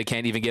Barnes, they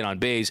can't even get on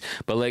base,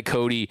 but let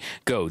Cody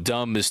go.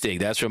 Dumb mistake.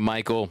 That's from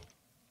Michael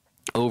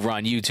over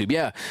on YouTube.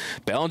 Yeah,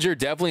 Bellinger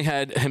definitely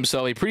had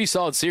himself a pretty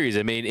solid series.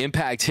 I mean,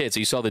 impact hits.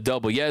 You saw the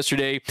double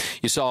yesterday.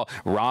 You saw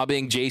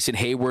robbing Jason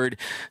Hayward,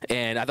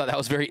 and I thought that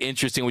was very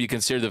interesting when you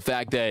consider the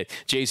fact that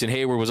Jason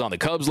Hayward was on the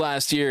Cubs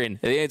last year, and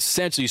they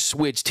essentially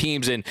switched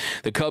teams, and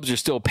the Cubs are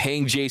still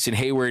paying Jason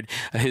Hayward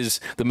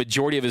the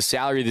majority of his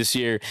salary this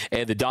year,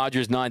 and the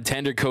Dodgers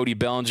non-tender Cody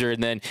Bellinger,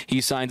 and then he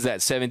signs that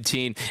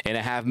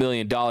 $17.5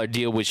 million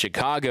deal with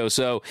Chicago.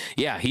 So,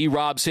 yeah, he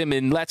robs him,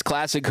 and that's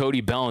classic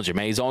Cody Bellinger,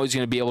 man. He's always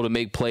going to be able to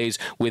make plays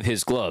with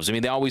his gloves. I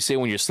mean, they always say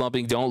when you're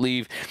slumping, don't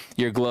leave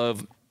your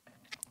glove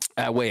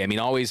that way. I mean,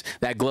 always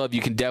that glove,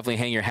 you can definitely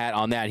hang your hat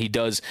on that. He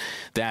does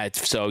that,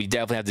 so you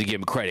definitely have to give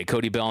him credit.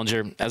 Cody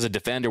Bellinger, as a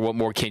defender, what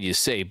more can you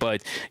say?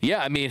 But,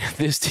 yeah, I mean,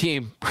 this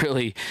team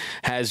really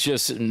has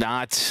just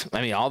not,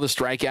 I mean, all the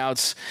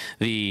strikeouts,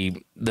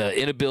 the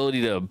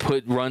inability to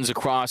put runs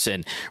across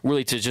and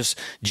really to just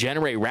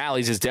generate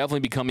rallies is definitely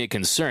becoming a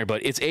concern.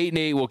 But it's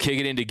 8-8. We'll kick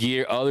it into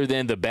gear other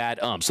than the bad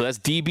ump. So that's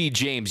DB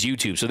James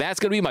YouTube. So that's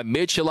going to be my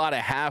Michelada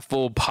half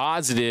full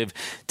positive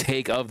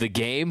take of the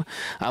game.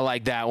 I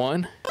like that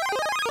one.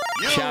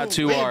 Shout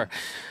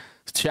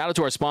out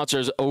to our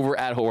sponsors over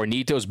at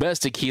Hornitos,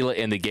 best tequila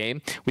in the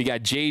game. We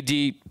got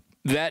JD.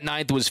 That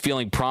ninth was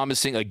feeling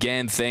promising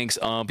again. Thanks,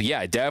 ump.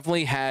 Yeah,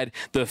 definitely had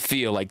the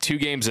feel like 2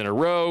 games in a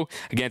row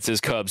against this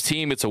Cubs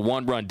team. It's a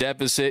 1-run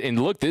deficit.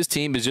 And look, this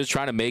team is just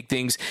trying to make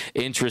things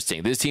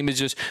interesting. This team is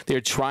just,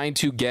 they're trying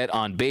to get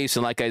on base.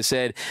 And like I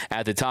said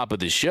at the top of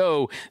the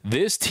show,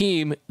 this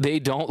team, they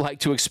don't like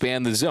to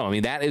expand the zone. I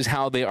mean, that is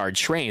how they are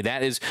trained.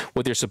 That is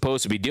what they're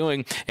supposed to be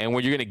doing. And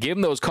when you're going to give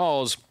them those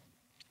calls,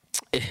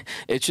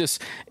 it's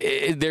just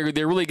they're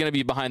really going to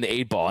be behind the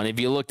 8 ball. And if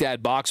you looked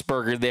at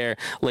Boxberger there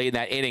late in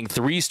that inning,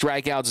 3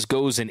 strikeouts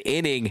goes an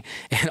inning,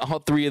 and all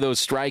 3 of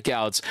those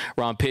strikeouts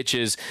were on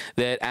pitches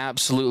that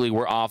absolutely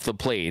were off the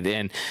plate.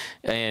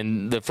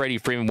 And the Freddie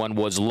Freeman one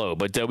was low.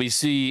 But we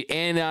see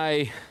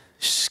Annie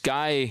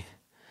Sky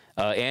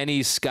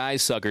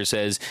Sucker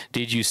says,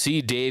 did you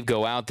see Dave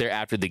go out there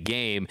after the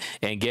game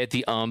and get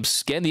in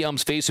the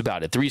ump's face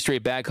about it? 3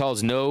 straight bad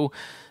calls? No.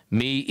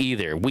 Me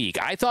either. Weak.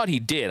 I thought he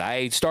did.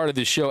 I started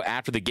the show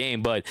after the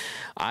game, but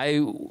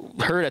I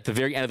heard at the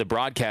very end of the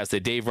broadcast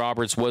that Dave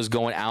Roberts was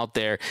going out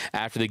there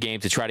after the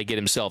game to try to get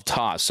himself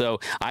tossed. So,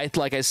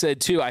 like I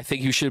said, too, I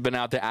think you should have been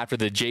out there after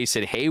the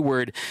Jason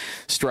Hayward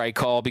strike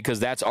call, because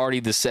that's already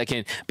the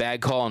second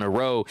bad call in a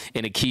row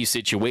in a key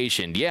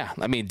situation. Yeah,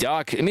 I mean,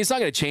 Doc, it's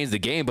not going to change the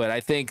game, but I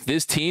think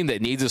this team that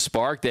needs a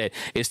spark, that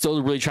is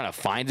still really trying to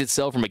find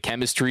itself from a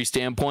chemistry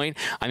standpoint.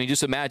 I mean,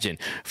 just imagine,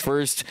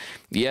 first,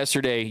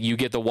 yesterday, you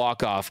get the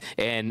walk-off,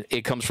 and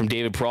it comes from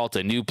David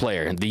Peralta, new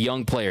player. The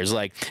young players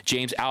like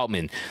James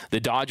Outman. The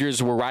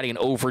Dodgers were riding an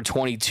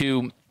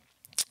 0-for-22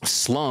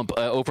 slump,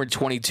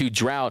 0-for-22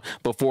 drought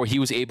before he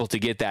was able to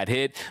get that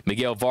hit.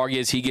 Miguel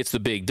Vargas, he gets the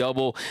big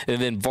double, and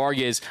then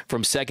Vargas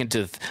from second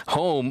to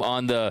home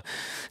on the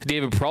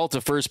David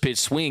Peralta first pitch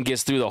swing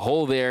gets through the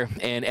hole there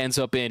and ends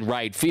up in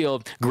right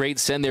field. Great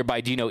send there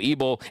by Dino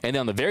Ebel, and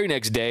then on the very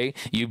next day,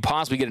 you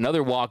possibly get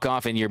another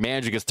walk-off and your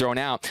manager gets thrown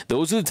out.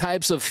 Those are the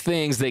types of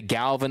things that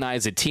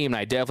galvanize a team, and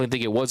I definitely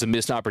think it was a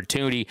missed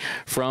opportunity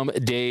from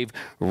Dave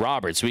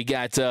Roberts. We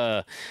got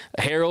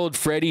Harold.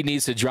 Freddie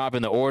needs to drop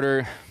in the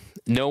order.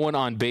 No one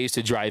on base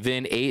to drive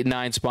in.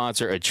 8-9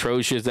 spots are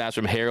atrocious. That's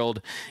from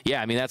Harold.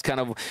 Yeah, I mean, that's kind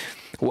of...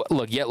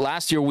 Look, yet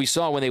last year we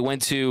saw when they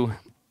went to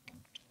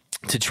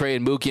Trey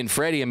and Mookie and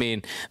Freddie, I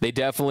mean, they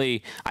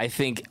definitely, I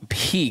think,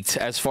 peaked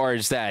as far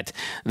as that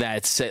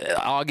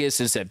August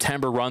and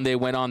September run they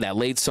went on, that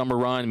late summer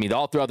run. I mean,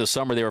 all throughout the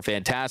summer, they were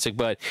fantastic.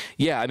 But,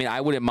 yeah, I mean,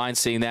 I wouldn't mind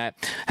seeing that.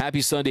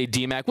 Happy Sunday,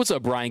 D-Mac. What's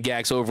up, Brian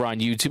Gax over on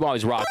YouTube?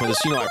 Always rocking with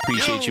us. You know I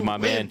appreciate you, my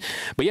man.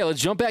 But, yeah,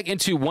 let's jump back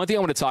into one thing I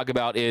want to talk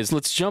about is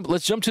let's go to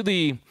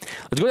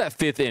that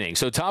 5th inning.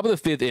 So, top of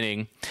the 5th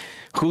inning,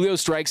 Julio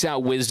strikes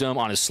out Wisdom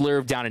on a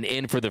slurve down and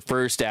in for the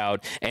first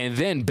out, and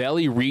then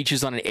Belly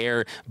reaches on an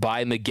error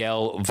by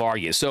Miguel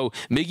Vargas. So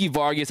Miggy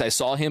Vargas, I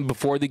saw him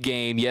before the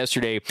game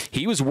yesterday.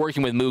 He was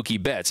working with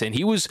Mookie Betts, and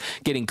he was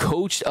getting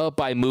coached up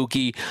by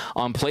Mookie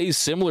on plays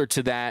similar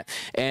to that,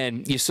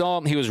 and you saw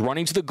him, he was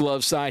running to the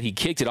glove side. He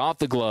kicked it off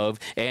the glove,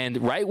 and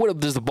right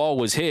as the ball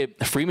was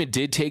hit, Freeman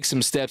did take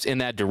some steps in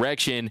that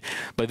direction,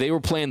 but they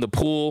were playing the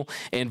pool,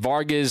 and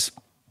Vargas,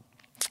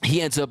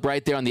 he ends up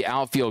right there on the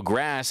outfield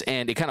grass,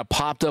 and it kind of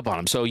popped up on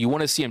him. So you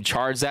want to see him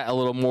charge that a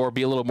little more,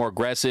 be a little more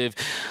aggressive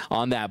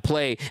on that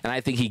play, and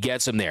I think he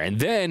gets him there. And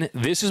then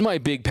this is my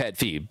big pet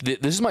peeve.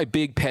 This is my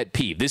big pet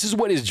peeve. This is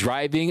what is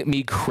driving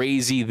me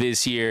crazy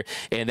this year,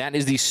 and that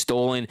is the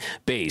stolen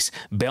base.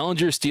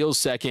 Bellinger steals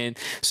second,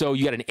 so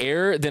you got an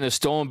error, then a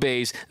stolen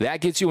base.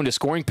 That gets you into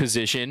scoring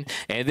position,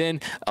 and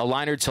then a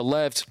liner to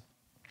left,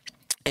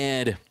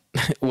 and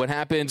what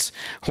happens?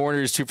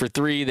 Horner's 2 for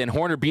 3. Then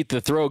Horner beat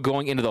the throw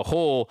going into the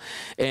hole,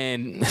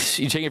 and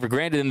you take it for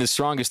granted. And the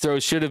strongest throw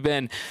should have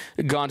been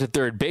gone to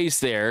third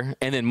base there.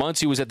 And then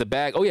Muncy was at the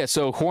bag. Oh yeah,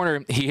 so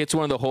Horner, he hits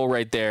one in the hole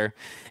right there,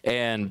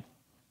 and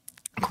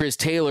Chris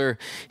Taylor,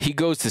 he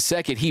goes to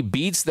second. He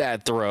beats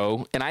that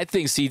throw, and I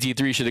think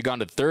CT3 should have gone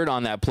to third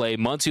on that play.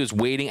 Muncie was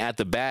waiting at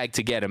the bag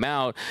to get him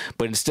out,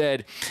 but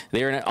instead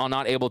they're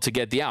not able to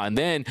get the out. And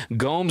then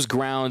Gomes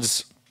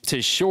grounds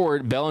to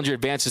short. Bellinger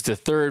advances to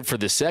third for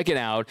the second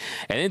out,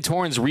 and then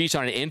Torrens reached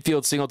on an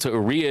infield single to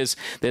Urias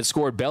that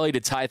scored Belly to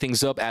tie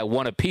things up at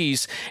 1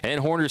 apiece, and then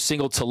Horner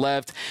singled to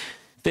left.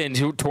 Then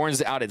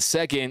Torrens out at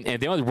second, and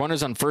the other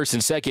runners on first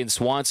and second.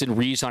 Swanson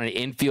reached on an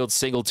infield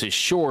single to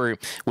short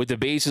with the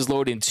bases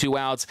loaded and 2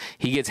 outs.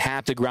 He gets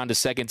half to ground to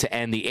second to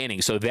end the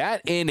inning. So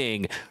that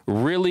inning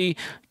really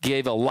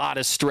gave a lot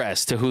of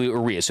stress to Julio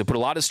Urias. So put a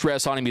lot of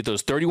stress on him with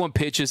those 31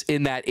 pitches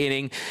in that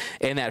inning,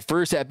 and that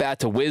first at bat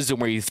to Wisdom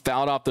where he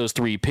fouled off those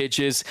 3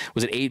 pitches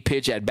was an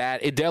 8-pitch at bat.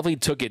 It definitely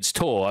took its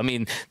toll. I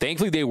mean,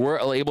 thankfully they were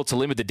able to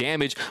limit the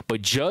damage,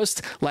 but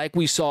just like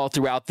we saw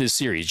throughout this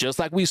series, just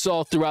like we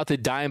saw throughout the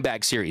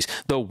Diamondback series,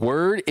 the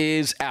word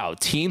is out.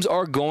 Teams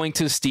are going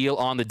to steal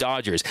on the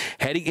Dodgers.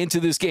 Heading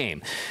into this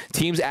game,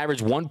 teams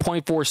average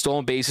 1.4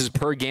 stolen bases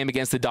per game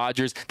against the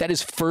Dodgers. That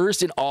is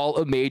first in all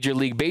of Major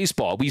League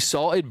Baseball. We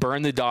saw it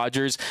burn the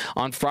Dodgers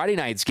on Friday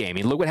night's game. I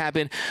mean, look what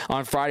happened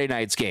on Friday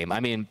night's game.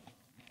 I mean,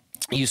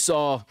 you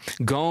saw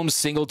Gomes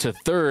single to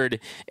third,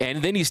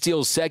 and then he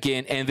steals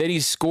second, and then he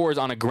scores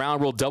on a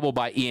ground rule double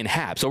by Ian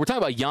Happ. So we're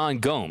talking about Yan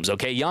Gomes,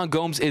 okay? Yan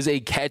Gomes is a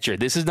catcher.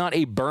 This is not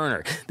a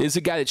burner. This is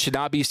a guy that should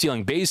not be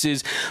stealing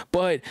bases,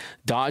 but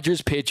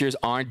Dodgers pitchers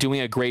aren't doing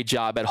a great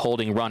job at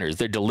holding runners.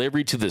 Their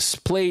delivery to the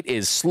plate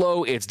is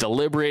slow, it's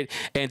deliberate,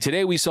 and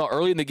today we saw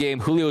early in the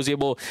game, Julio was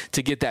able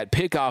to get that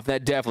pickoff.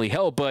 That definitely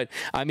helped, but,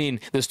 I mean,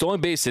 the stolen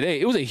base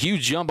today, it was a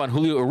huge jump on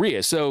Julio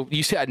Urias. So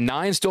you had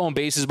 9 stolen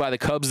bases by the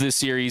Cubs this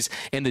series,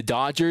 and the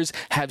Dodgers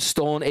have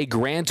stolen a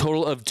grand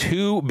total of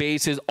 2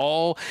 bases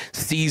all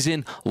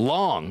season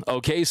long.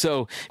 Okay,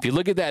 so if you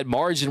look at that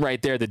margin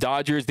right there, the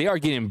Dodgers, they are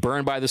getting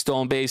burned by the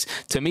stolen base.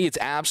 To me, it's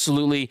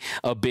absolutely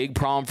a big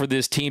problem for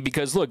this team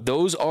because, look,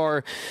 those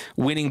are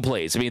winning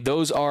plays. I mean,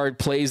 those are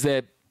plays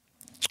that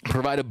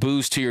provide a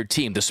boost to your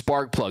team, the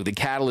spark plug, the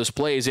catalyst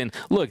plays. And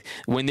look,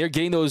 when they're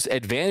getting those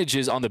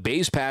advantages on the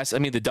base pass, I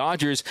mean, the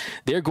Dodgers,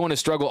 they're going to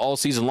struggle all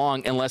season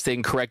long unless they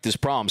can correct this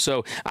problem.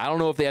 So I don't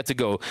know if they have to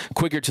go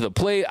quicker to the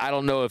plate. I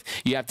don't know if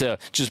you have to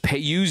just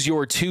use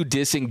your 2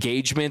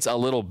 disengagements a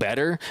little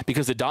better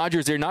because the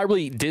Dodgers, they're not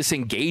really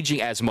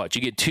disengaging as much.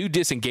 You get 2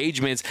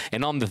 disengagements,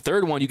 and on the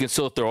third one, you can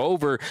still throw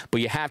over, but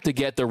you have to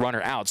get the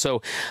runner out.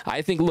 So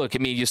I think, look, I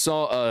mean, you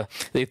saw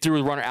they threw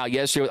the runner out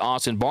yesterday with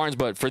Austin Barnes,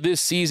 but for this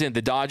season,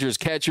 the Dodgers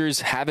catchers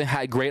haven't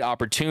had great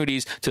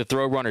opportunities to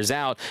throw runners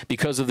out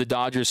because of the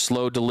Dodgers'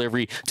 slow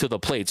delivery to the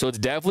plate. So it's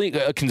definitely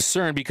a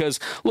concern because,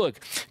 look,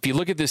 if you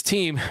look at this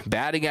team,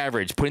 batting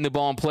average, putting the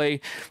ball in play,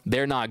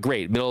 they're not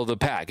great, middle of the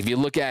pack. If you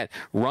look at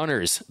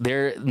runners,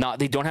 they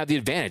don't have the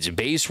advantage,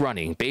 base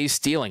running, base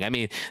stealing. I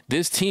mean,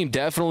 this team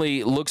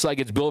definitely looks like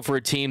it's built for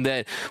a team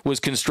that was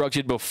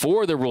constructed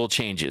before the rule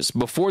changes,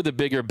 before the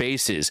bigger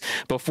bases,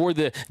 before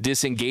the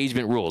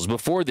disengagement rules,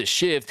 before the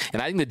shift,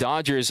 and I think the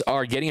Dodgers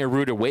are getting a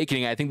rude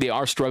awakening. I think they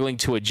are struggling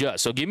to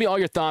adjust. So give me all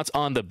your thoughts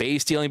on the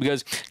base stealing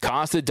because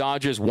cost the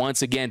Dodgers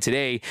once again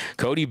today.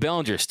 Cody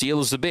Bellinger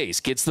steals the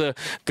base, gets the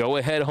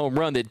go-ahead home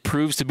run that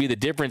proves to be the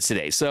difference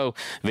today. So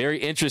very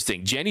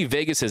interesting. Jenny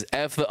Vegas says,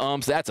 F the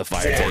umps. That's a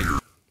fire take.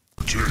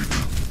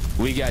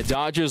 We got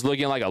Dodgers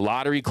looking like a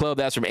lottery club.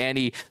 That's from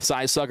Andy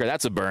Sidesucker.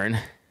 That's a burn.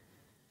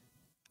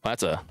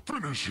 That's a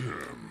finish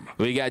him.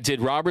 We got,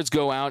 did Roberts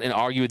go out and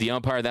argue with the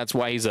umpire? That's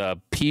why he's a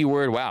P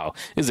word. Wow.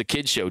 This is a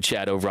kid show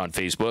chat over on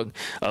Facebook.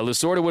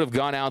 Lasorda would have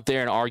gone out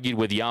there and argued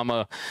with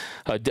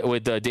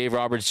Dave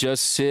Roberts.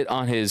 Just sit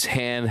on his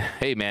hand.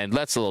 Hey, man,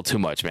 that's a little too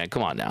much, man.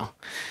 Come on now.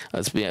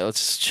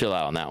 Let's chill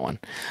out on that one.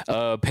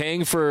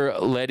 Paying for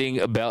letting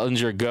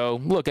Bellinger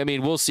go. Look, I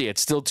mean, we'll see.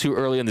 It's still too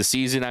early in the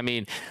season. I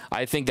mean,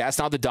 I think that's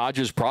not the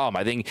Dodgers' problem.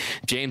 I think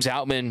James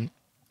Outman,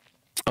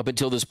 up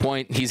until this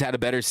point, he's had a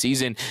better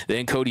season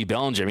than Cody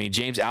Bellinger. I mean,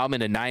 James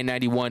Outman, a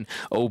 991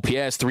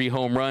 OPS, 3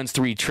 home runs,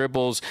 3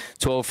 triples,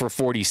 12 for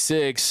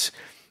 46.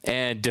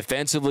 And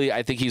defensively,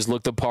 I think he's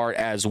looked apart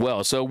as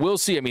well. So we'll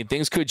see. I mean,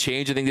 things could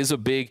change. I think this is a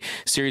big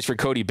series for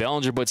Cody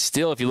Bellinger. But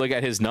still, if you look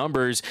at his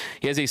numbers,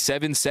 he has a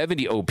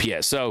 770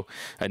 OPS. So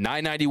a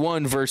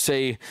 991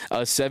 versus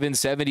a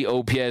 770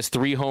 OPS,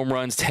 3 home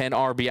runs, 10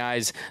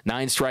 RBIs,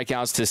 9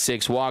 strikeouts to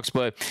 6 walks.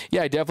 But,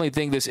 yeah, I definitely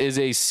think this is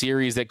a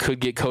series that could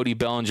get Cody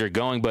Bellinger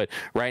going. But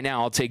right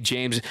now, I'll take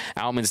James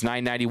Outman's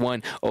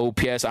 991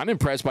 OPS. I'm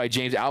impressed by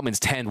James Outman's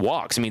 10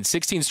 walks. I mean,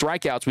 16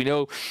 strikeouts. We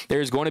know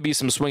there's going to be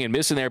some swing and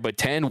miss in there, but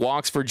 10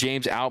 walks for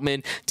James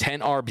Outman,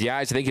 10 RBIs.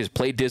 I think his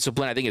plate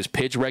discipline, I think his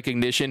pitch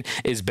recognition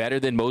is better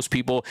than most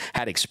people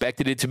had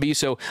expected it to be.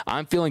 So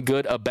I'm feeling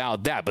good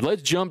about that. But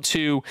let's jump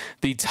to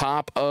the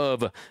top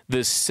of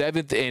the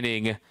 7th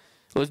inning.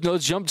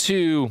 Let's jump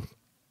to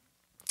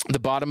the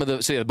bottom of the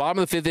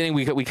 5th inning.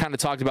 We kind of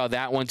talked about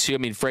that one too. I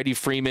mean, Freddie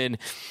Freeman,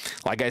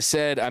 like I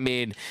said, I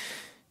mean,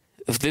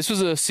 this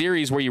was a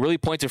series where you really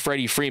point to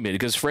Freddie Freeman,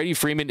 because Freddie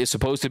Freeman is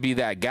supposed to be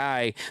that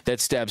guy that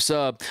steps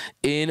up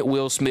in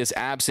Will Smith's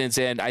absence.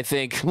 And I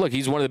think, look,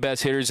 he's one of the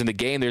best hitters in the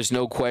game. There's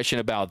no question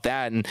about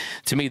that. And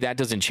to me, that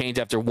doesn't change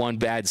after one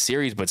bad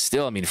series. But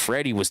still, I mean,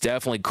 Freddie was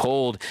definitely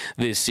cold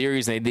this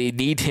series. And they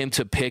need him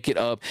to pick it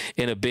up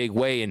in a big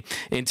way. And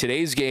in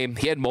today's game,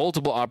 he had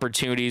multiple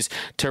opportunities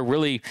to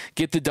really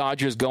get the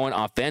Dodgers going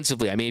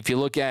offensively. I mean, if you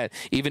look at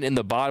even in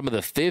the bottom of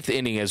the fifth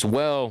inning as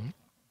well,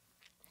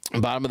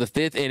 bottom of the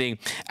fifth inning,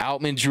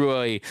 Outman drew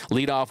a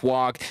leadoff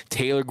walk.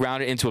 Taylor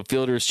grounded into a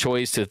fielder's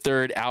choice to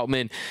third.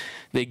 Outman,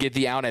 they get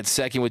the out at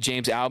second with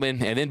James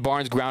Outman, and then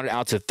Barnes grounded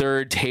out to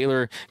third.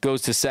 Taylor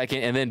goes to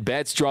second, and then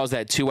Betts draws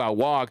that 2-out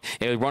walk.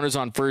 And with runners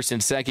on first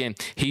and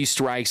second, he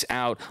strikes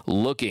out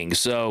looking.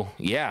 So,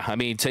 yeah, I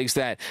mean, takes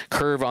that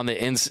curve on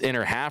the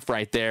inner half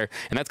right there,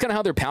 and that's kind of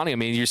how they're pounding. I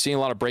mean, you're seeing a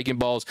lot of breaking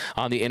balls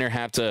on the inner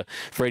half to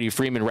Freddie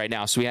Freeman right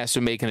now, so he has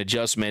to make an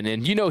adjustment,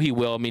 and you know he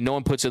will. I mean, no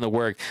one puts in the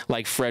work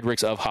like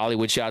Fredericks of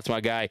Hollywood. Shout out to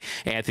my guy,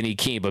 Anthony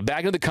Keene. But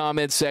back in the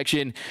comments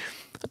section,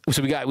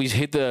 so we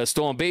hit the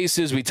stolen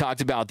bases. We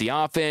talked about the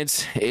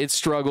offense. It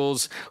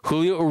struggles.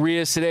 Julio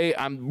Urias today,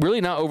 I'm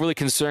really not overly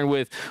concerned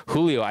with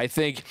Julio. I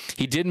think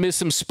he did miss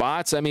some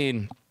spots. I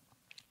mean,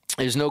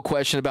 there's no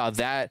question about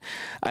that.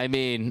 I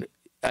mean,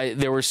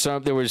 there were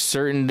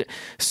certain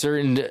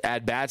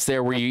at bats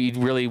there where you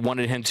really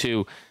wanted him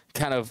to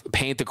kind of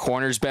paint the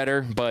corners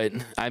better. But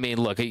I mean,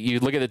 look, you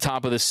look at the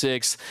top of the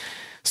sixth.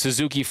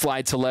 Suzuki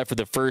flied to left for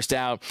the first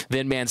out.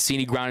 Then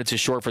Mancini grounded to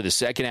short for the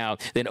second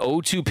out. Then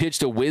 0-2 pitch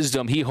to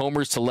Wisdom. He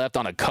homers to left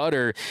on a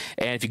cutter.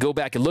 And if you go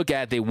back and look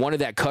at it, they wanted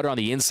that cutter on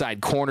the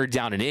inside corner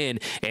down and in.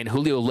 And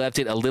Julio left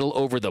it a little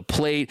over the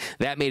plate.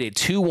 That made it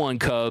 2-1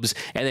 Cubs.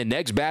 And then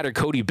next batter,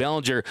 Cody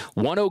Bellinger.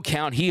 1-0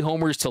 count. He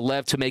homers to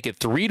left to make it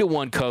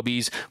 3-1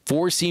 Cubbies.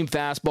 Four-seam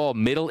fastball,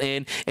 middle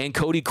in, and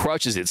Cody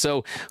crushes it.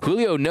 So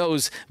Julio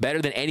knows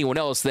better than anyone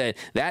else that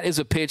that is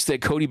a pitch that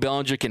Cody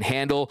Bellinger can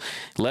handle.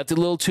 Left it a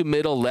little too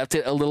middle. Left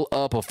it a little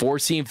up, a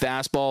four-seam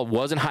fastball,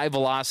 wasn't high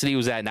velocity,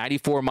 was at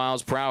 94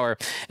 miles per hour,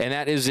 and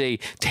that is a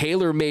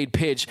tailor-made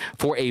pitch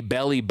for a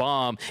belly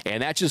bomb,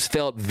 and that just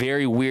felt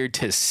very weird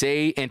to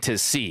say and to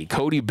see.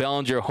 Cody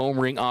Bellinger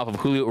homering off of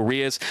Julio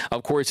Urias.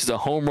 Of course, it's a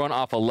home run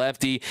off a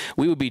lefty.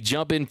 We would be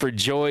jumping for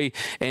joy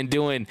and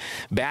doing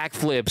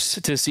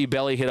backflips to see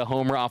Belly hit a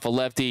homer off a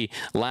lefty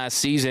last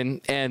season,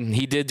 and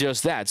he did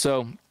just that.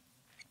 So,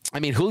 I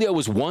mean, Julio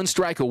was one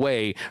strike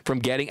away from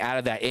getting out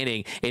of that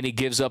inning, and he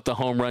gives up the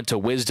home run to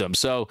Wisdom.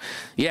 So,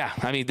 yeah,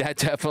 I mean, that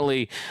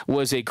definitely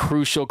was a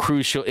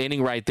crucial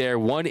inning right there.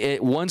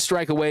 One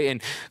strike away,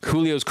 and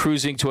Julio's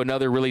cruising to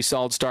another really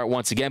solid start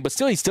once again. But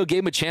still, he still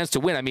gave him a chance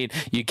to win. I mean,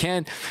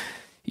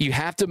 you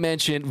have to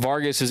mention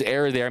Vargas's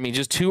error there. I mean,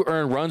 just 2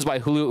 earned runs by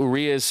Julio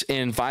Urias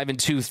in 5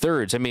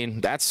 2/3. I mean,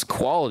 that's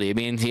quality. I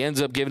mean, he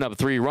ends up giving up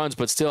 3 runs,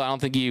 but still, I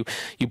don't think you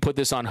put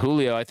this on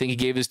Julio. I think he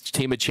gave his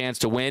team a chance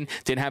to win.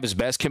 Didn't have his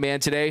best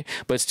command today,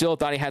 but still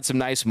thought he had some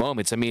nice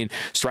moments. I mean,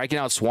 striking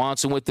out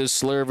Swanson with the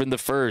slurve in the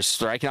first,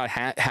 striking out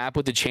Happ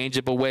with the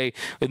changeup away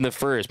in the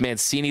first.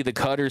 Mancini, the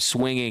cutter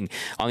swinging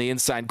on the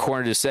inside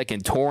corner to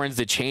second. Torrens,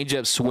 the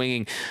changeup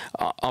swinging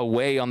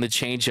away on the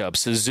changeup.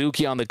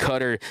 Suzuki on the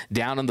cutter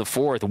down in the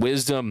fourth.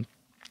 Wisdom,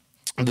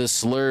 the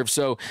slurve.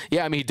 So,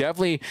 yeah, I mean, he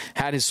definitely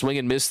had his swing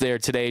and miss there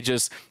today.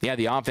 Just, yeah,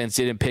 the offense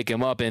didn't pick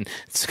him up, and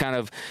it's kind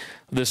of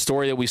the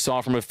story that we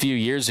saw from a few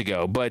years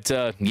ago. But,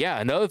 yeah,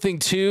 another thing,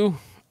 too,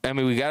 I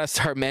mean, we got to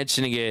start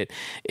mentioning it,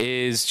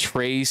 is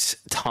Trayce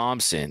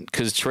Thompson,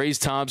 because Trayce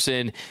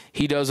Thompson,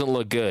 he doesn't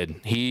look good.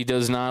 He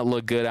does not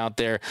look good out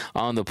there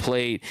on the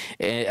plate,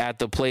 at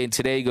the plate. And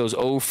today he goes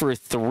 0 for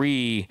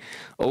 3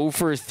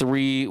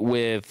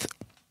 with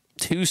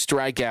 2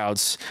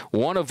 strikeouts.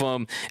 One of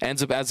them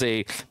ends up as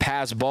a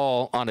pass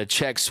ball on a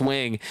check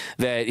swing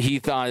that he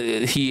thought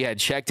he had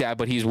checked at,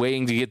 but he's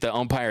waiting to get the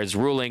umpire's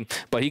ruling.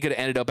 But he could have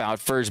ended up out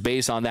first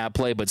base on that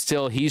play, but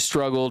still he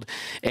struggled.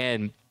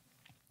 And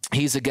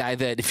he's a guy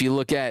that, if you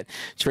look at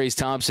Trayce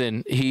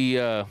Thompson, he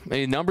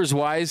numbers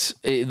wise,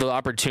 the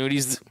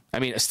opportunities, I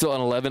mean, still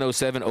an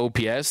 1107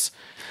 OPS.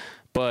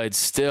 But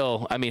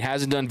still, I mean,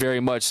 hasn't done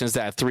very much since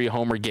that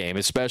 3-homer game,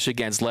 especially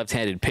against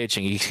left-handed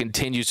pitching. He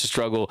continues to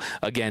struggle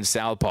against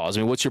southpaws.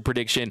 I mean, what's your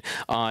prediction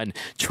on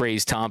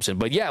Trayce Thompson?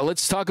 But, yeah,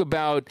 let's talk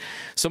about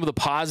some of the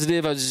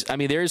positives. I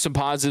mean, there are some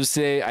positives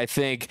today. I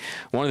think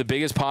one of the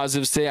biggest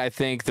positives today, I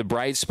think the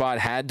bright spot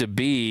had to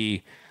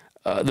be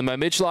the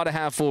Michelada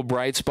half-full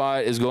bright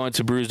spot is going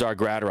to Brusdar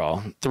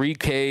Graterol. 3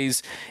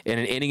 Ks in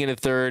an inning and a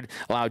third,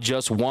 allowed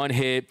just 1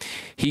 hit.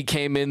 He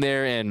came in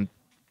there and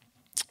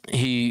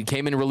he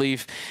came in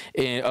relief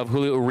of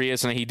Julio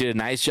Urias, and he did a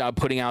nice job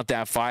putting out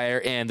that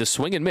fire and the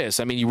swing and miss.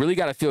 I mean, you really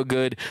got to feel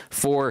good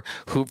for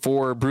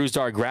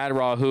Brusdar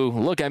Graterol, who,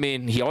 look, I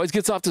mean, he always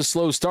gets off to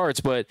slow starts,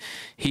 but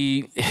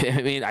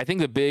I think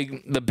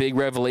the big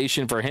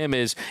revelation for him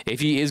is if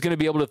he is going to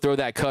be able to throw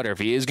that cutter, if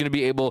he is going to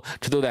be able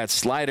to throw that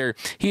slider,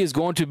 he is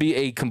going to be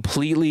a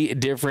completely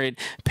different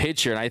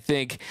pitcher. And I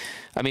think,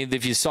 I mean,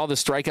 if you saw the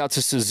strikeout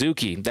to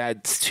Suzuki,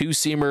 that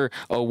 2-seamer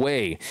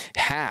away,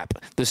 Happ,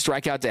 the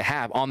strikeout to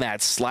Happ, changeup on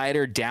that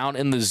slider down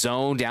in the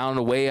zone, down and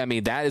away. I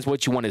mean, that is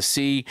what you want to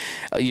see.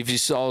 If you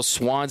saw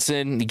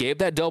Swanson, he gave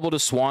that double to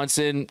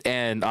Swanson,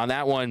 and on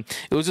that one,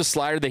 it was a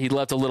slider that he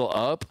left a little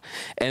up,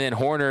 and then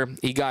Horner,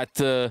 he got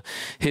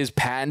his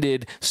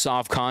patented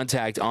soft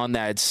contact on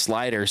that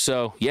slider.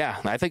 So yeah,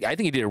 I think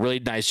he did a really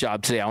nice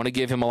job today. I want to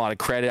give him a lot of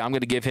credit. I'm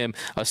going to give him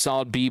a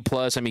solid B+.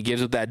 I mean, he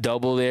gives up that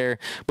double there,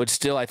 but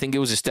still, I think it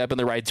was a step in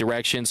the right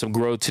direction. Some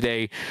growth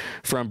today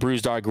from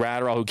Bruce Dog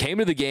Gratterall, who came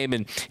to the game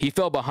and he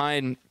fell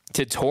behind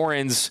to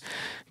Torrens,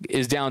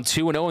 is down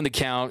 2-0 in the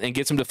count and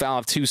gets him to foul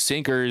off 2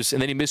 sinkers,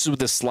 and then he misses with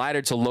the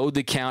slider to load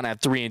the count at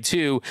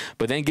 3-2,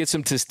 but then gets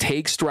him to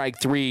take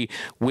strike 3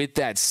 with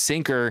that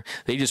sinker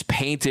they just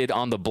painted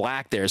on the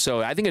black there.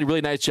 So I think a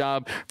really nice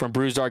job from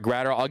Bruce Dog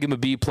Gratterall. I'll give him a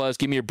B+.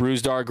 Give me your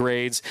Bruce Dog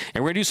grades,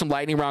 and we're going to do some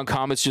lightning round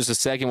comments just a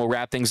second. We'll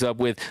wrap things up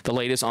with the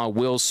latest on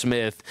Will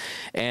Smith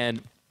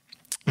and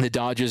the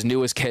Dodgers'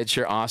 newest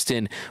catcher,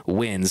 Austin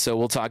Wynns. So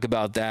we'll talk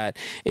about that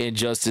in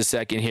just a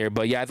second here.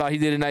 But yeah, I thought he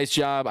did a nice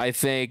job. I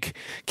think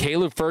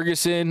Caleb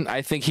Ferguson,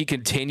 I think he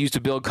continues to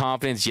build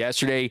confidence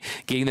yesterday,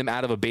 getting them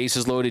out of a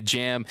bases-loaded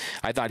jam.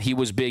 I thought he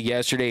was big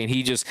yesterday, and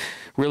he just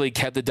really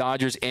kept the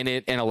Dodgers in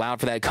it and allowed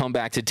for that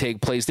comeback to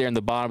take place there in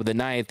the bottom of the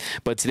ninth.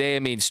 But today, I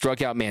mean,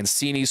 struck out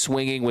Mancini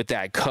swinging with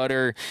that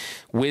cutter.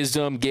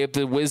 Wisdom gave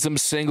the Wisdom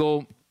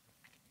single.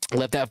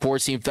 Left that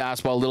four-seam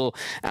fastball a little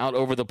out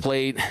over the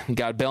plate.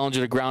 Got Bellinger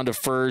to ground to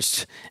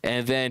first,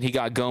 and then he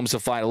got Gomes to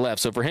fly to left.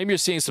 So for him, you're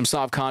seeing some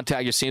soft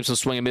contact. You're seeing some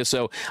swing and miss.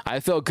 So I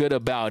felt good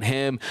about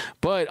him.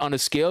 But on a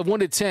scale of 1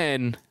 to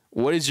 10,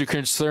 what is your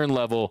concern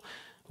level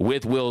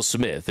with Will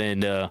Smith?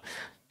 And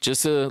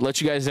just to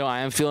let you guys know, I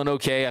am feeling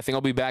okay. I think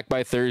I'll be back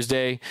by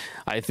Thursday.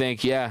 I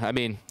think, yeah, I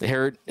mean, it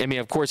hurt. I mean,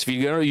 of course, if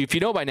you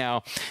know by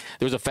now,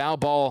 there was a foul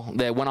ball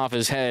that went off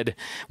his head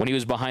when he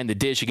was behind the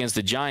dish against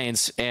the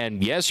Giants.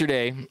 And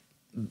yesterday,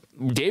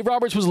 Dave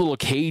Roberts was a little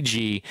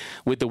cagey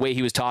with the way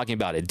he was talking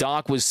about it.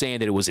 Doc was saying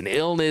that it was an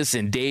illness,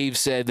 and Dave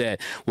said that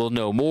we'll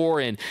know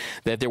more and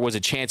that there was a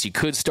chance he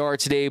could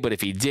start today, but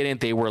if he didn't,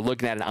 they were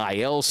looking at an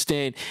IL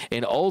stint.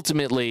 And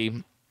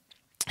ultimately,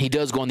 he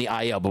does go on the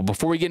IL. But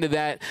before we get into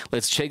that,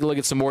 let's take a look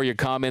at some more of your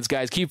comments.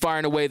 Guys, keep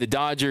firing away. The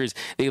Dodgers,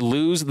 they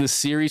lose the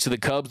series to the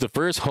Cubs. The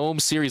first home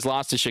series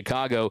loss to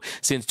Chicago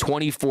since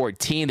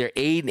 2014. They're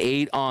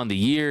 8-8 on the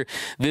year.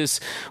 This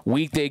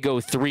week they go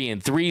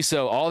 3-3.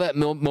 So all that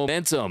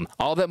momentum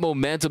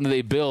that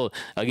they built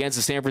against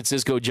the San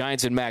Francisco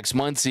Giants and Max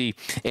Muncy.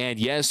 And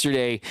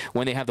yesterday,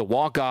 when they have the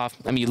walk-off,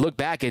 I mean, you look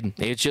back and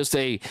it's just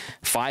a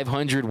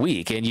 500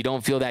 week, and you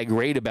don't feel that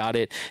great about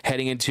it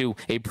heading into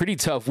a pretty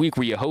tough week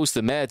where you host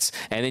the Mets,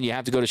 and then you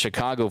have to go to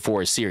Chicago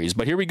for a series.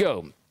 But here we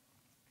go.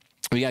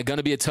 We got going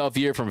to be a tough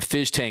year from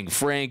Fish Tank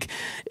Frank.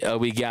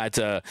 We got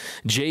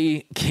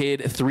J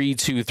Kid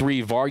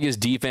 323. Vargas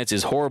defense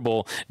is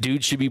horrible.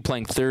 Dude should be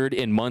playing third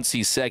and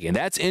Muncy second.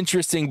 That's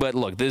interesting, but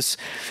look, this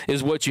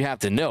is what you have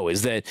to know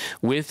is that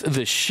with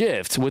the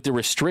shift, with the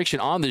restriction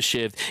on the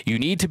shift, you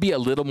need to be a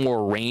little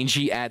more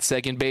rangy at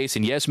second base.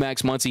 And yes,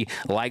 Max Muncy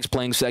likes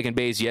playing second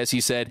base. Yes,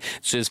 he said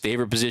it's his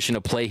favorite position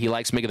to play. He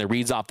likes making the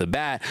reads off the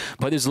bat,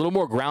 but there's a little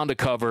more ground to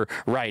cover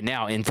right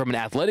now. And from an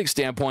athletic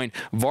standpoint,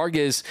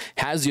 Vargas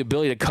has the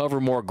ability to cover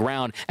more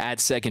ground at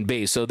second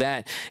base. So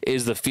that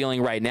is the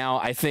feeling right now.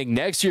 I think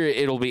next year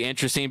it'll be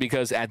interesting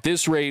because at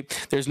this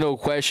rate, there's no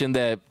question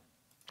that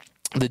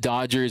the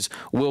Dodgers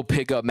will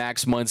pick up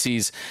Max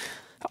Muncy's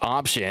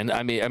option.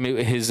 I mean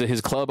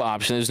his club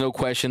option. There's no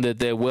question that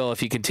they will if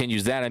he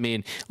continues that. I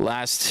mean,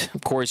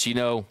 of course,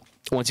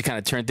 once you kind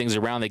of turn things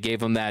around, they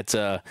gave him that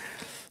I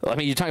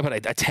mean, you're talking about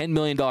a $10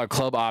 million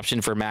club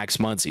option for Max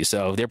Muncy.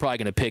 So they're probably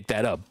going to pick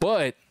that up.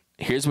 But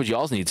here's what you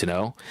also need to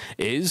know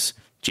is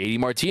JD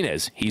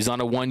Martinez, he's on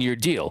a 1-year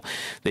deal.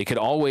 They could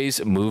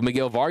always move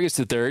Miguel Vargas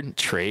to third,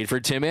 trade for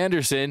Tim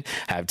Anderson,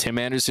 have Tim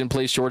Anderson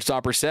play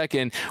shortstop or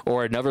second,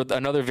 or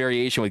another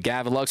variation with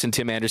Gavin Lux and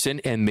Tim Anderson,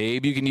 and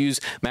maybe you can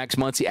use Max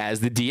Muncy as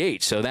the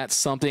DH. So that's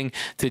something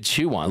to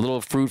chew on. A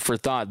little fruit for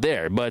thought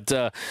there. But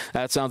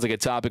that sounds like a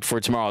topic for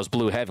tomorrow's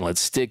Blue Heaven.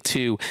 Let's stick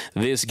to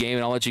this game,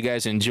 and I'll let you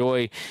guys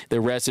enjoy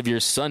the rest of your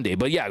Sunday.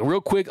 But yeah,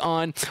 real quick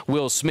on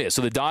Will Smith.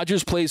 So the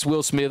Dodgers placed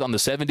Will Smith on the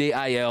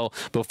 7-day IL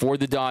before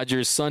the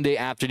Dodgers Sunday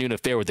afternoon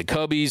affair with the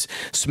Cubbies.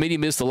 Smitty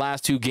missed the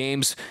last 2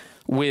 games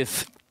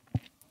with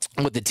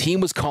what the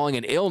team was calling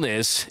an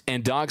illness,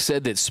 and Doc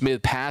said that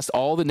Smith passed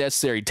all the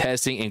necessary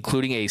testing,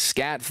 including a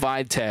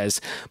SCAT-5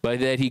 test,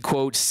 but that he,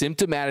 quote,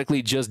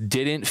 symptomatically just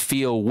didn't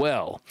feel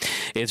well.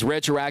 It's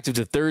retroactive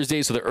to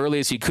Thursday, so the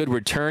earliest he could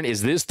return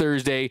is this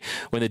Thursday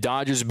when the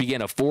Dodgers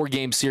begin a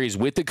 4-game series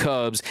with the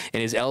Cubs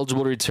and is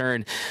eligible to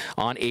return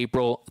on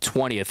April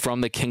 20th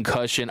from the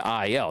concussion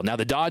IL. Now,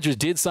 the Dodgers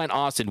did sign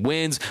Austin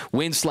Wynns,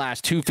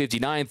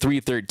 /259,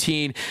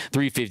 313,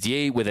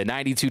 358 with a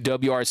 92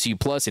 WRC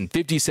plus in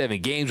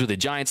 57 games with the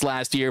Giants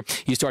last year.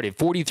 He started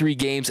 43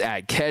 games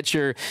at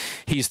catcher.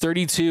 He's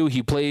 32.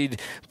 He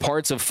played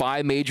parts of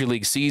 5 major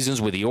league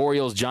seasons with the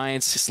Orioles,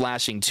 Giants,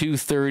 slashing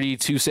 230,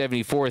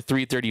 274,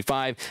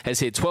 335. Has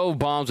hit 12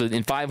 bombs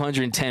in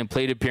 510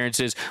 plate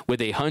appearances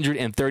with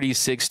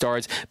 136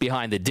 starts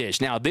behind the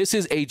dish. Now, this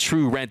is a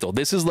true rental.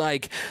 This is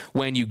like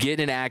when you get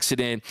in an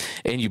accident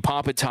and you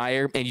pop a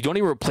tire and you don't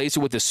even replace it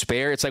with a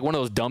spare. It's like one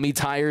of those dummy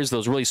tires,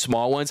 those really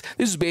small ones.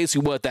 This is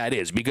basically what that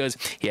is, because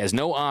he has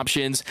no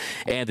options,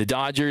 and the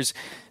Dodgers,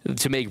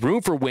 to make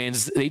room for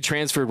Wynns, they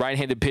transferred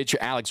right-handed pitcher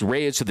Alex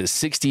Reyes to the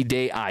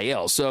 60-day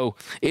IL. So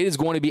it is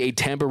going to be a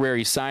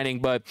temporary signing,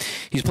 but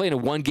he's playing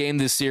in 1 game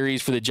this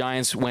series for the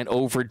Giants, went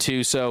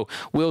 0-2. So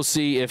we'll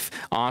see if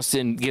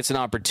Austin gets an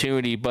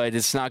opportunity, but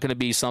it's not going to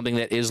be something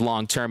that is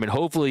long-term. And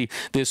hopefully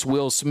this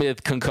Will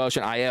Smith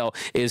concussion IL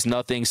is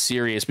nothing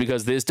serious,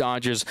 because this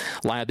Dodgers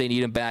lineup, they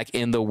need him back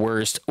in the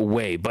worst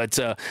way. But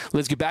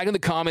let's get back in the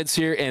comments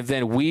here, and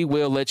then we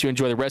will let you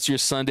enjoy the rest of your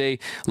Sunday.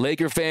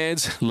 Laker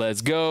fans,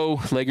 let's go.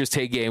 Lakers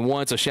take game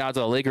 1, so shout out to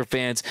the Laker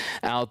fans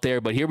out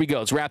there. But here we go.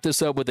 Let's wrap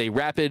this up with a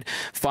rapid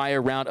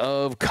fire round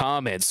of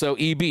comments. So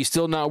EB,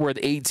 still not worth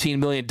 $18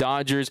 million.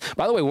 Dodgers.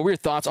 By the way, what were your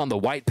thoughts on the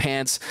white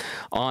pants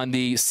on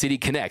the City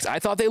Connects? I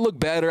thought they looked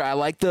better. I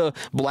like the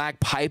black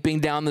piping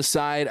down the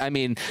side. I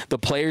mean, the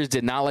players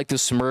did not like the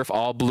Smurf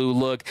all blue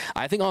look.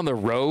 I think on the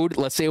road,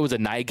 let's say it was a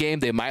night game,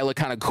 they might look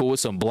kind of cool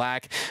with some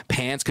black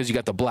pants, because you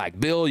got the black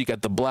bill, you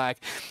got the black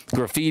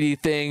graffiti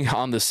thing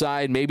on the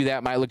side. Maybe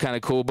that might look kind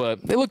of cool,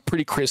 but they look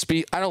pretty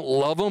crispy. I don't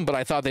love them, but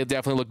I thought they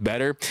definitely looked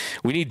better.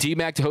 We need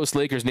D-Mac to host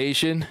Lakers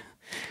Nation.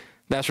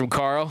 That's from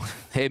Carl.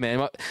 Hey,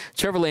 man.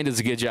 Trevor Lane does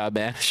a good job,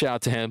 man. Shout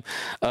out to him.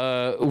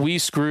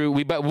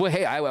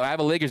 Hey, I have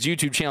a Lakers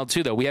YouTube channel,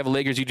 too, though. We have a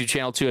Lakers YouTube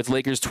channel, too. It's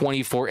Lakers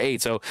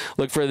 24/8. So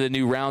look for the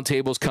new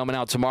roundtables coming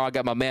out tomorrow. I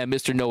got my man,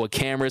 Mr. Noah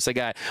Cameras. I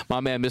got my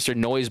man, Mr.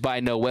 Noise by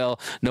Noel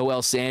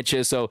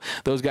Sanchez. So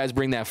those guys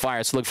bring that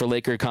fire. So look for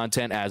Laker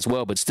content as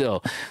well. But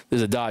still, this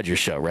is a Dodgers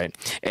show, right?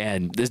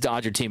 And this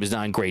Dodger team is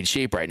not in great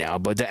shape right now.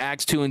 But the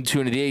Axe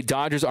 2-2-8,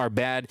 Dodgers are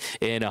bad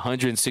in a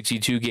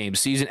 162-game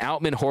season.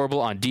 Outman horrible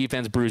on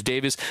defense. Bruce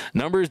Davis.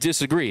 Numbers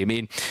disagree. I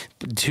mean,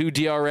 2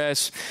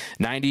 DRS,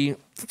 92nd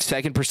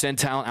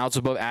percentile, outs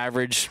above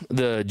average.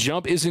 The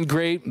jump isn't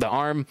great. The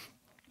arm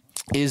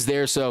is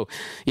there. So,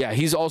 yeah,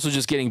 he's also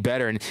just getting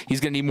better, and he's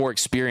going to need more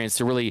experience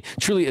to really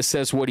truly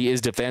assess what he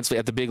is defensively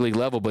at the big league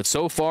level. But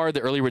so far,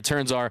 the early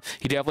returns are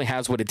he definitely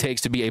has what it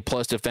takes to be a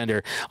plus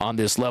defender on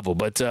this level.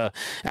 But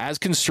as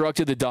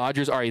constructed, the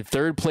Dodgers are a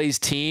third-place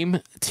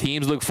team.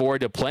 Teams look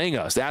forward to playing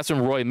us. That's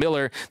from Roy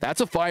Miller.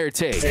 That's a fire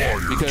take,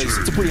 because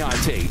it's a pretty hot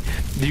take.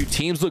 Do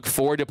teams look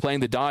forward to playing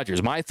the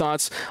Dodgers? My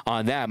thoughts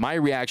on that, my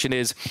reaction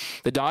is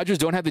the Dodgers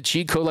don't have the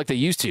cheat code like they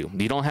used to.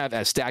 You don't have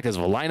as stacked as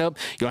of a lineup.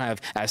 You don't have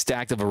as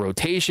stacked of a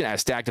rotation,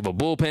 as stacked of a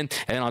bullpen. And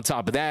then on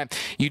top of that,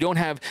 you don't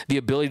have the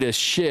ability to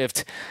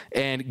shift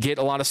and get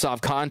a lot of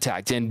soft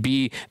contact and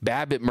be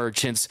Babbitt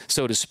merchants,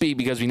 so to speak,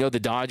 because we know the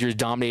Dodgers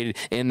dominated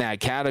in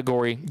that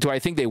category. Do I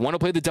think they want to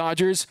play the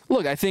Dodgers?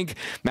 Look, I think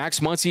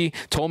Max Muncy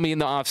told me in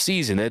the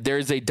offseason that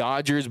there's a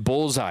Dodgers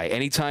bullseye.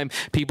 Anytime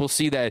people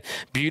see that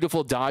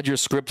beautiful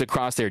Dodgers script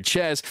across their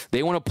chest,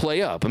 they want to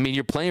play up. I mean,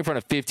 you're playing in front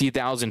of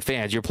 50,000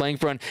 fans. You're playing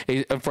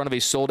in front of a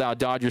sold-out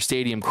Dodger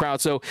Stadium crowd.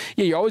 So,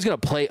 yeah, you're always going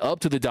to play up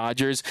to the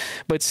Dodgers.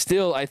 But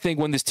still, I think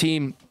when this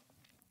team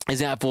is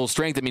at full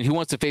strength, I mean, who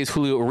wants to face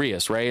Julio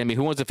Urias, right? I mean,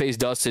 who wants to face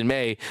Dustin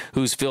May,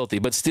 who's filthy?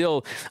 But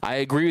still, I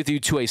agree with you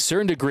to a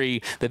certain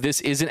degree that this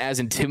isn't as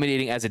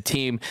intimidating as a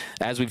team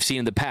as we've seen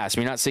in the past. I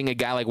mean, you're not seeing a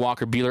guy like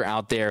Walker Buehler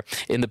out there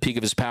in the peak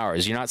of his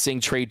powers. You're not seeing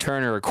Trey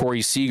Turner or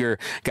Corey Seager,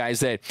 guys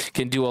that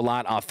can do a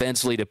lot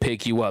offensively to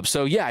pick you up.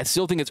 So, yeah, I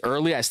still think it's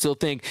early. I still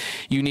think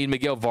you need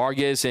Miguel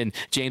Vargas and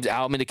James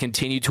Outman to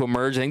continue to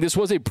emerge. I think this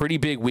was a pretty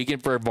big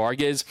weekend for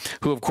Vargas,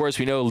 who, of course,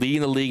 we know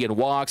leading the league in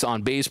walks,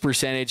 on base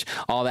percentage,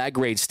 all that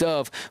great stuff.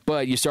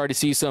 But you start to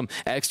see some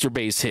extra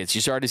base hits.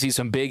 You start to see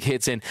some big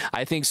hits, and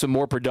I think some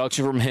more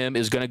production from him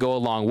is going to go a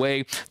long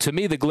way. To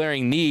me, the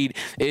glaring need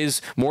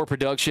is more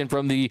production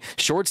from the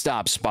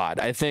shortstop spot.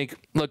 I think,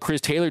 look,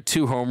 Chris Taylor,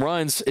 2 home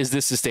runs. Is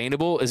this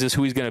sustainable? Is this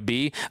who he's going to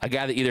be? A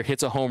guy that either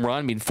hits a home run.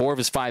 I mean, 4 of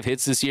his 5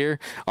 hits this year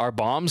are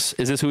bombs.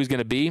 Is this who he's going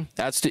to be?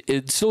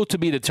 It's still to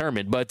be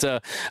determined, but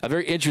a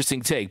very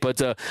interesting take.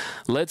 But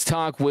let's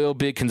talk Will.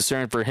 Big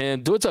concern for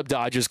him. What's up,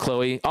 Dodgers,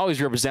 Chloe? Always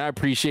represent. I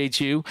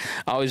appreciate you.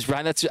 Always,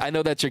 Ryan. I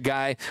know that's your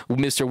guy,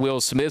 Mr.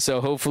 Will Smith,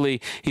 so hopefully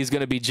he's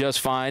going to be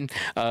just fine.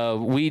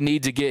 We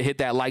need to hit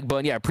that like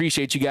button. Yeah, I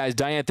appreciate you guys.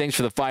 Diane, thanks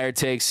for the fire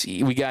takes.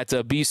 We got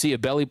BC, a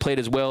belly plate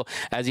as well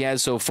as he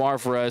has so far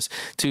for us.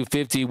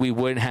 250, we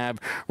wouldn't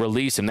have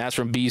released him. That's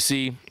from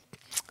BC.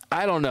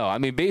 I don't know. I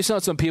mean, based on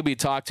some people you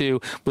talked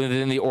to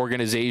within the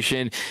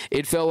organization,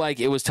 it felt like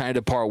it was time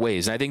to part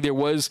ways. And I think there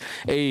was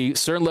a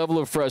certain level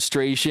of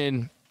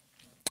frustration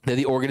that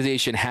the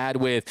organization had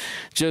with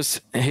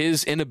just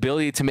his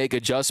inability to make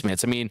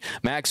adjustments. I mean,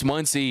 Max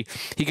Muncy,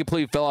 he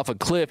completely fell off a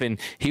cliff, and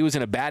he was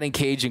in a batting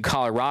cage in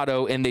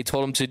Colorado, and they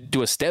told him to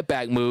do a step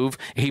back move.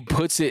 He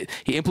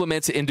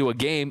implements it into a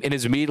game and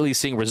is immediately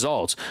seeing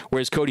results.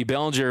 Whereas Cody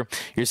Bellinger,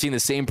 you're seeing the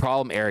same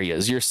problem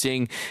areas. You're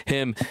seeing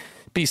him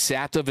be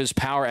sapped of his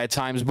power at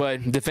times,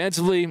 but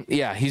defensively,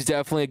 yeah, he's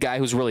definitely a guy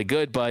who's really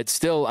good, but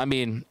still, I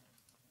mean,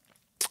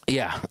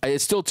 yeah,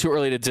 it's still too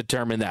early to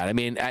determine that. I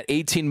mean, at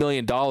 $18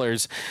 million,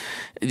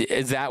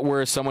 is that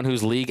where someone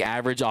who's league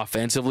average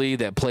offensively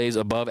that plays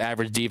above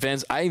average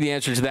defense? I think the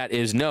answer to that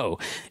is no.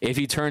 If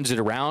he turns it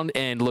around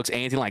and looks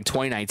anything like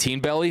 2019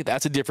 Belly,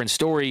 that's a different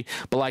story.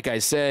 But like I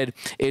said,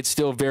 it's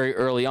still very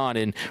early on,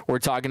 and we're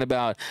talking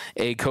about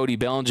a Cody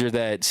Bellinger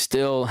that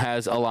still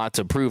has a lot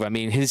to prove. I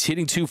mean, he's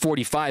hitting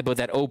 245, but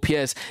that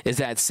OPS is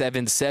at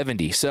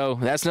 770. So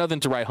that's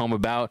nothing to write home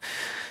about.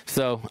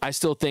 So I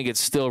still think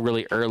it's still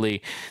really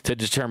early to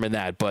determine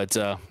that. But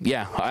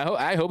yeah,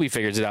 I hope he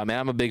figures it out, man.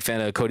 I'm a big fan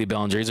of Cody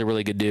Bellinger. He's a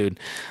really good dude.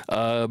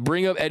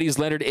 Bring up Eddie's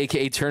Leonard,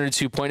 a.k.a. Turner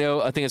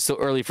 2.0. I think it's still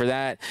early for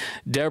that.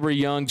 Deborah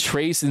Young,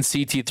 Trace, and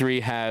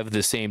CT3 have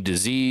the same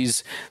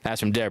disease. That's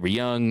from Deborah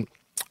Young.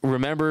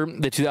 Remember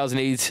the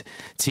 2008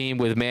 team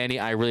with Manny?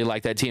 I really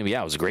like that team.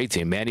 Yeah, it was a great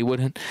team. Manny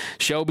Woodhen.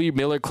 Shelby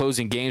Miller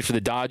closing games for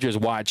the Dodgers.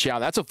 Watch out.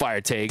 That's a fire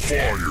take.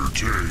 Fire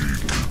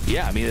take.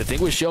 Yeah, I mean, the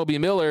thing with Shelby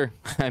Miller,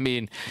 I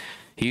mean,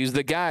 he's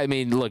the guy. I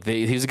mean, look,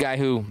 he's a guy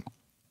who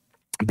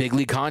big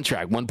league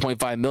contract,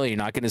 $1.5 million.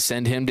 You're not going to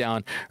send him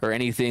down or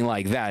anything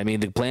like that. I mean,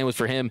 the plan was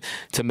for him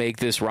to make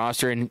this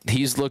roster, and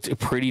he's looked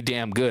pretty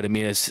damn good. I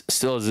mean, it's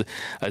still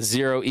a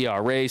 0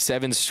 ERA,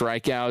 7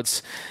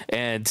 strikeouts,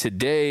 and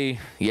today,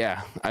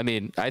 yeah, I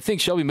mean, I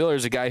think Shelby Miller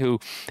is a guy who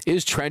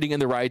is trending in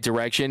the right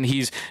direction.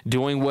 He's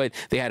doing what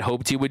they had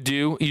hoped he would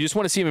do. You just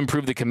want to see him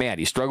improve the command.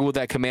 He struggled with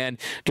that command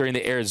during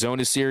the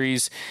Arizona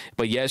series,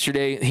 but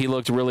yesterday he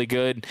looked really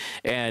good.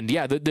 And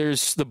yeah, the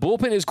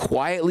bullpen is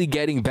quietly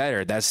getting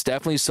better. That's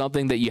definitely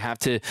something that you have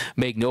to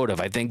make note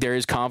of. I think there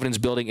is confidence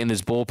building in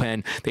this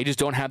bullpen. They just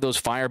don't have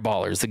those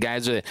fireballers. The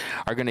guys that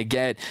are going to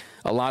get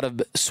a lot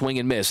of swing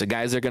and miss. The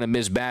guys that are going to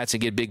miss bats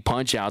and get big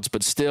punch outs,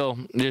 but still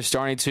they're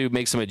starting to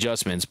make some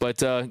adjustments.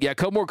 But yeah, a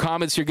couple more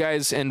comments here,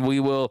 guys, and we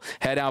will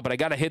head out. But I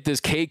got to hit this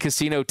K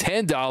Casino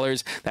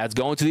 $10. That's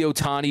going to the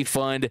Otani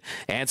Fund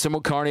and some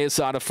carne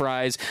asada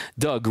fries.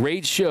 Doug,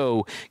 great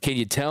show. Can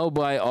you tell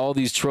by all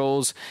these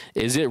trolls?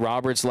 Is it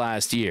Robert's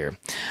last year?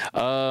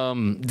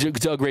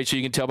 Doug, great show.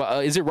 You can tell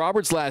by. Is it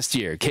Robert's last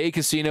year? K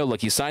Casino,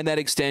 look, he signed that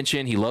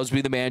extension. He loves to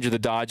be the manager of the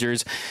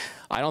Dodgers.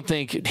 I don't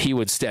think he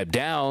would step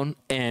down.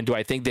 And do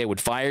I think they would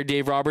fire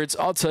Dave Roberts?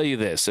 I'll tell you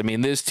this. I mean,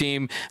 this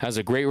team has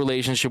a great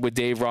relationship with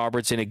Dave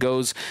Roberts, and it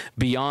goes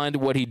beyond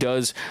what he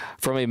does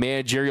from a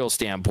managerial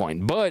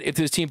standpoint. But if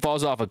this team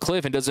falls off a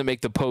cliff and doesn't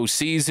make the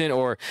postseason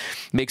or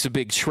makes a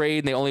big trade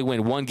and they only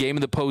win one game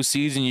in the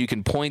postseason, you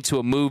can point to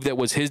a move that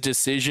was his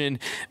decision.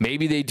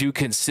 Maybe they do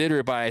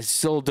consider it, but I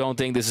still don't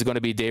think this is going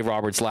to be Dave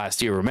Roberts'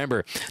 last year.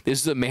 Remember, this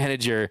is a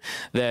manager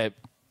that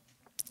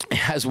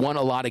has won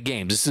a lot of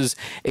games. This is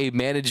a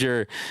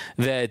manager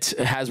that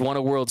has won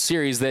a World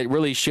Series, that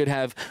really should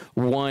have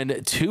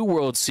won 2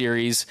 World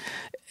Series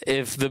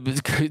if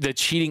the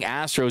cheating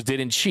Astros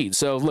didn't cheat.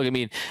 So look, I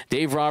mean,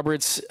 Dave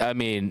Roberts, I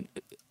mean,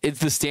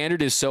 the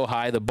standard is so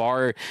high, the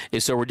bar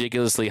is so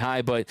ridiculously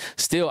high, but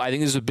still, I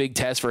think this is a big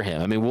test for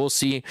him. I mean, we'll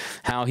see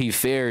how he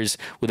fares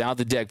without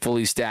the deck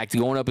fully stacked,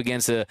 going up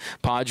against a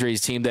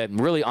Padres team that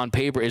really on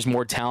paper is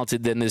more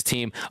talented than this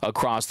team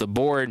across the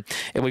board.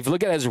 And if you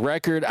look at his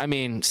record, I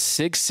mean,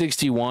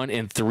 661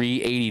 and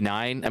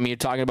 389. I mean, you're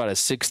talking about a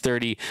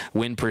 630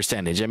 win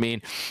percentage. I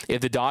mean, if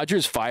the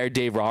Dodgers fired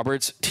Dave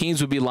Roberts, teams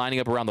would be lining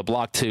up around the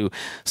block to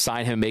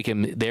sign him, make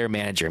him their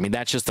manager. I mean,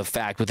 that's just a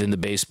fact within the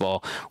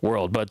baseball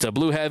world. But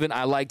Blue Heaven,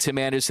 I like Tim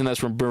Anderson. That's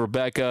from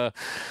Rebecca.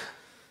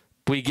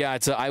 We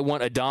got I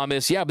want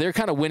Adames. Yeah, they're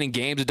kind of winning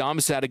games.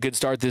 Adames had a good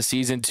start this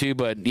season too,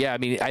 but yeah, I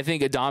mean, I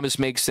think Adames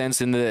makes sense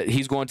in that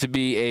he's going to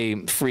be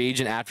a free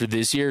agent after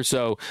this year,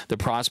 so the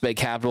prospect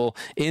capital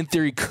in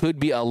theory could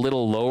be a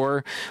little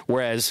lower,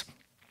 whereas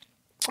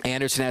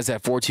Anderson has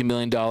that $14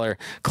 million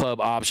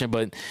club option.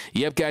 But,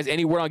 yep, guys,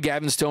 any word on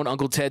Gavin Stone,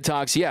 Uncle Ted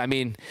Talks? Yeah, I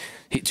mean,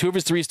 2 of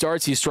his 3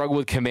 starts, he struggled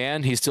with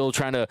command. He's still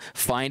trying to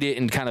find it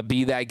and kind of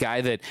be that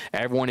guy that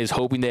everyone is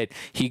hoping that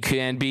he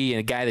can be and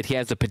a guy that he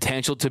has the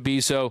potential to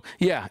be. So,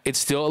 yeah, it's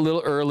still a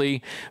little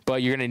early,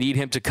 but you're going to need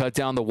him to cut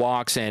down the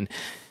walks. And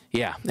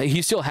yeah,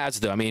 he still has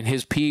it, though. I mean,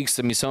 his peaks,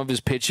 I mean, some of his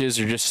pitches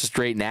are just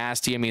straight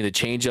nasty. I mean, the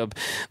changeup,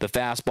 the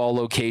fastball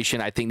location,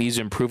 I think needs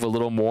to improve a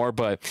little more,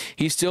 but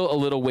he's still a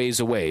little ways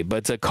away.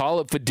 But to call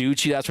it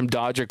Fiducci, that's from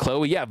Dodger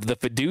Chloe. Yeah, the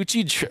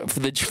Fiducci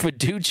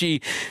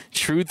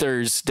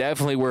truthers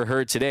definitely were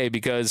hurt today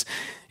because,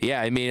 Yeah,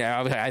 I mean,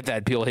 I've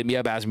had people hit me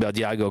up asking about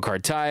Diego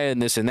Cartaya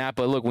and this and that.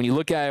 But look, when you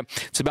look at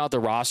it, it's about the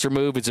roster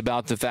move. It's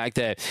about the fact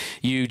that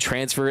you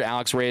transfer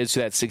Alex Reyes to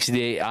that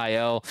 60-day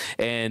IL.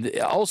 And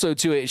also,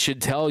 too, it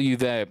should tell you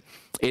that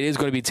it is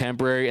going to be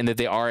temporary and that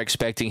they are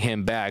expecting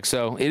him back.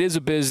 So it is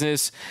a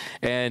business.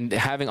 And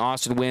having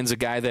Austin Wynns, a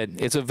guy that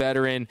it's a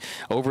veteran,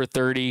 over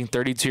 30,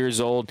 32 years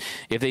old,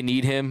 if they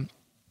need him,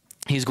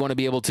 he's going to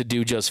be able to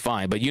do just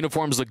fine. But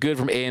uniforms look good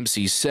from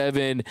AMC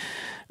 7.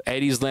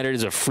 Eddie's Leonard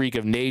is a freak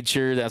of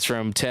nature. That's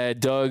from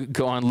Ted. Doug,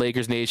 go on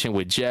Lakers Nation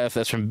with Jeff.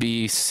 That's from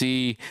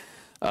BC.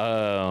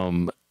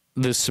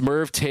 The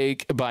Smurf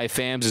take by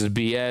fams is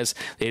BS.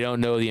 They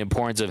don't know the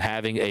importance of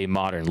having a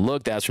modern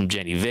look. That's from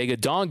Jenny Vega.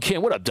 Don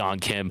Kim, what up, Don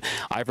Kim?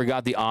 I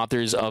forgot the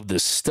authors of the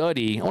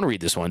study. I want to read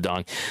this one,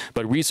 Don.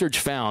 But research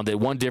found that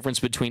one difference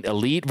between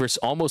elite versus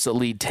almost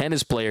elite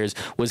tennis players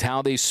was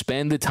how they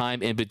spend the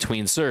time in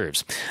between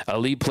serves.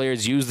 Elite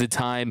players use the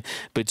time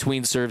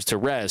between serves to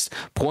rest.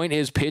 Point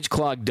is, pitch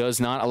clock does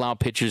not allow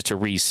pitchers to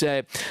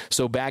reset,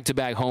 so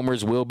back-to-back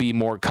homers will be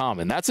more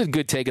common. That's a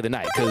good take of the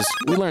night because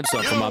we learned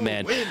something from my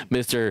man,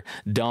 Mr.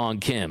 Don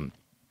Kim.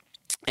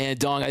 And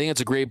Dong, I think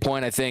that's a great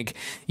point. I think,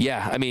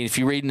 yeah, I mean, if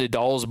you read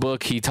Nadal's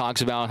book, he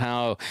talks about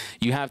how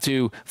you have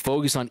to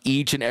focus on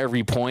each and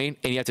every point,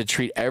 and you have to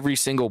treat every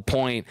single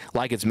point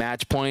like it's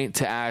match point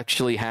to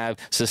actually have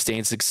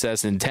sustained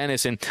success in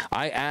tennis. And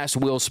I asked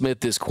Will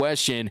Smith this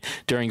question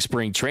during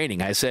spring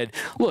training. I said,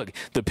 look,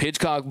 the pitch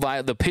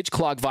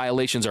clock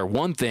violations are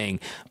one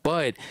thing,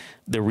 but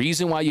the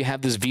reason why you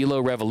have this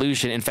velo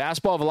revolution and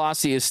fastball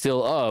velocity is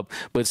still up,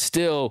 but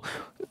still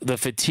the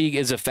fatigue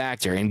is a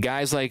factor. And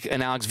guys like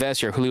an Alex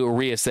Vester, Julio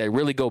Urias, that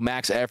really go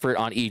max effort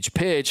on each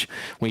pitch,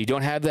 when you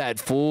don't have that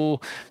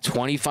full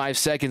 25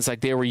 seconds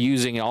like they were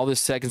using and all the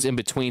seconds in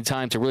between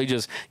time to really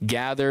just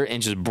gather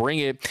and just bring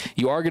it,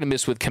 you are going to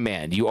miss with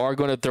command. You are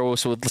going to throw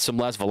us with some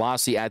less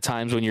velocity at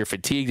times when you're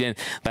fatigued, and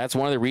that's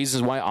one of the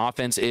reasons why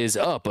offense is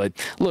up. But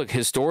look,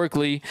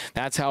 historically,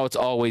 that's how it's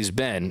always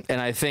been.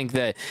 And I think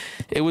that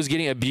it was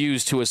getting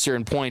abused to a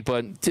certain point,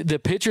 but the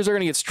pitchers are going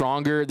to get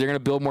stronger. They're going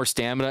to build more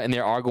stamina, and they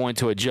are going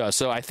to adjust.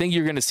 So I think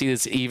you're going to see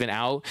this even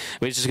out,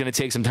 but it's just going to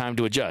take some time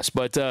to adjust.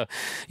 But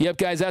yep,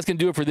 guys, that's going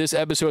to do it for this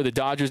episode of the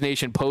Dodgers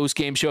Nation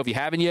post-game show. If you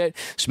haven't yet,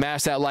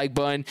 smash that like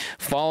button.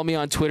 Follow me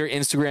on Twitter,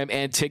 Instagram,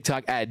 and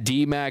TikTok at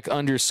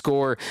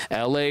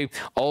DMAC_LA.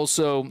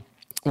 Also,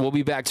 we'll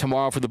be back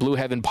tomorrow for the Blue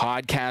Heaven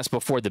podcast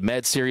before the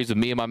Mets series with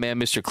me and my man,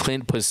 Mr.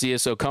 Clint Pacia.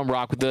 So come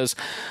rock with us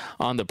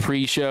on the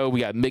pre-show. We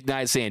got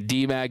McKnight saying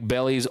D-Mac,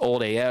 Belly's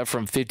old AF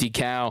from 50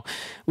 Cal.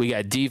 We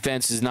got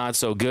defense is not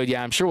so good.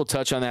 Yeah, I'm sure we'll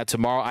touch on that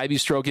tomorrow. Ivy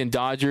Stroking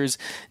Dodgers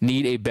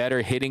need a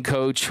better hitting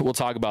coach. We'll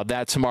talk about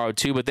that tomorrow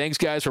too. But thanks,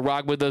 guys, for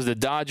rocking with us. The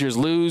Dodgers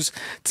lose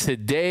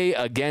today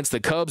against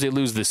the Cubs. They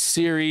lose the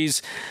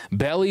series.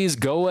 Belly's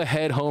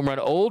go-ahead home run.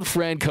 Old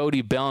friend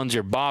Cody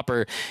Bellinger,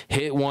 bopper,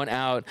 hit one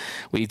out.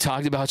 We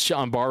talked about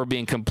Sean Barber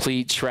being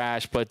complete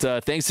trash, but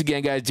thanks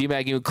again, guys.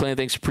 D-Mac and Clint,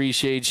 thanks.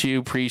 Appreciate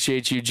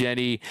you,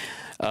 Jenny.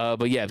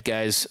 But yeah,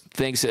 guys,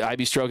 thanks.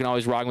 IB Stroking,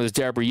 always rocking with us.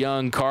 Deborah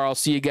Young, Carl.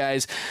 See you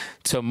guys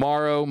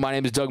tomorrow. My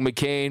name is Doug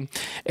McCain,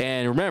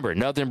 and remember,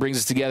 nothing brings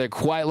us together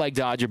quite like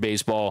Dodger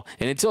baseball.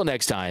 And until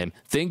next time,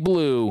 think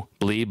blue,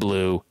 bleed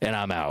blue, and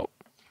I'm out.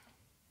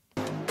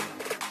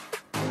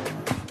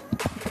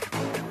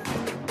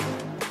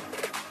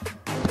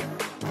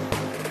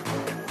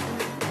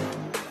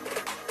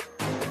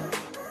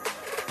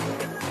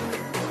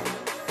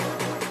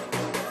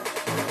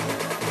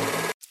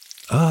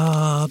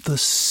 Ah, the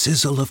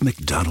sizzle of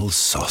McDonald's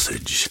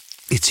sausage.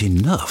 It's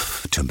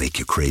enough to make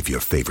you crave your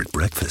favorite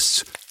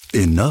breakfasts.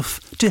 Enough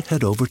to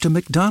head over to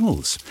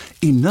McDonald's.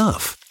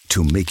 Enough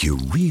to make you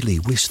really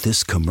wish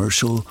this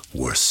commercial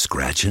were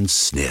scratch and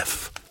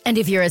sniff. And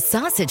if you're a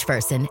sausage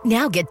person,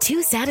 now get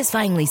 2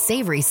 satisfyingly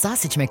savory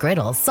sausage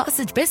McGriddles,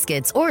 sausage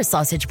biscuits, or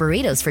sausage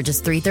burritos for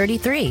just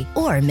 $3.33.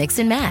 Or mix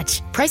and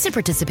match. Price and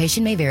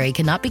participation may vary.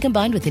 Cannot be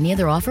combined with any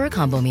other offer or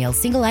combo meal.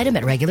 Single item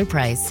at regular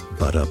price.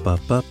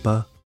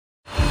 Ba-da-ba-ba-ba.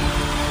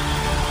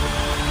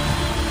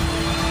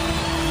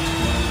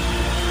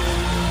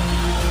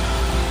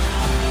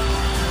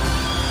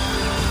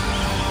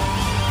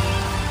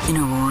 In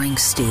a roaring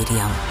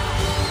stadium,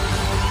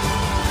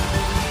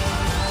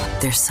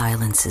 their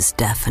silence is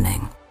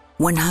deafening.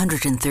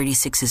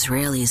 136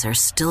 Israelis are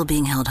still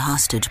being held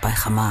hostage by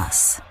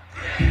Hamas.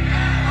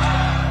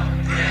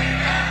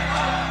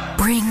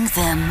 Bring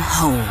them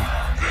home.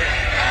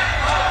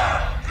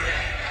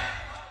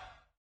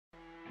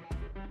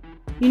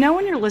 You know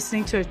when you're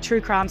listening to a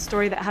true crime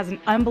story that has an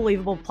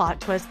unbelievable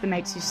plot twist that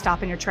makes you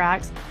stop in your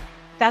tracks?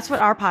 That's what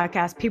our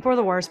podcast, People Are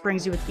the Worst,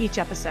 brings you with each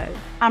episode.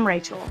 I'm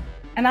Rachel.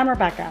 And I'm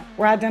Rebecca.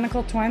 We're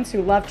identical twins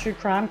who love true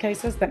crime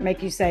cases that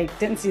make you say,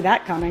 didn't see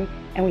that coming,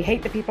 and we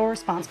hate the people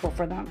responsible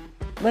for them.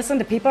 Listen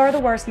to People Are the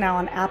Worst now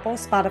on Apple,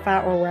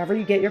 Spotify, or wherever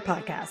you get your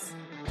podcasts.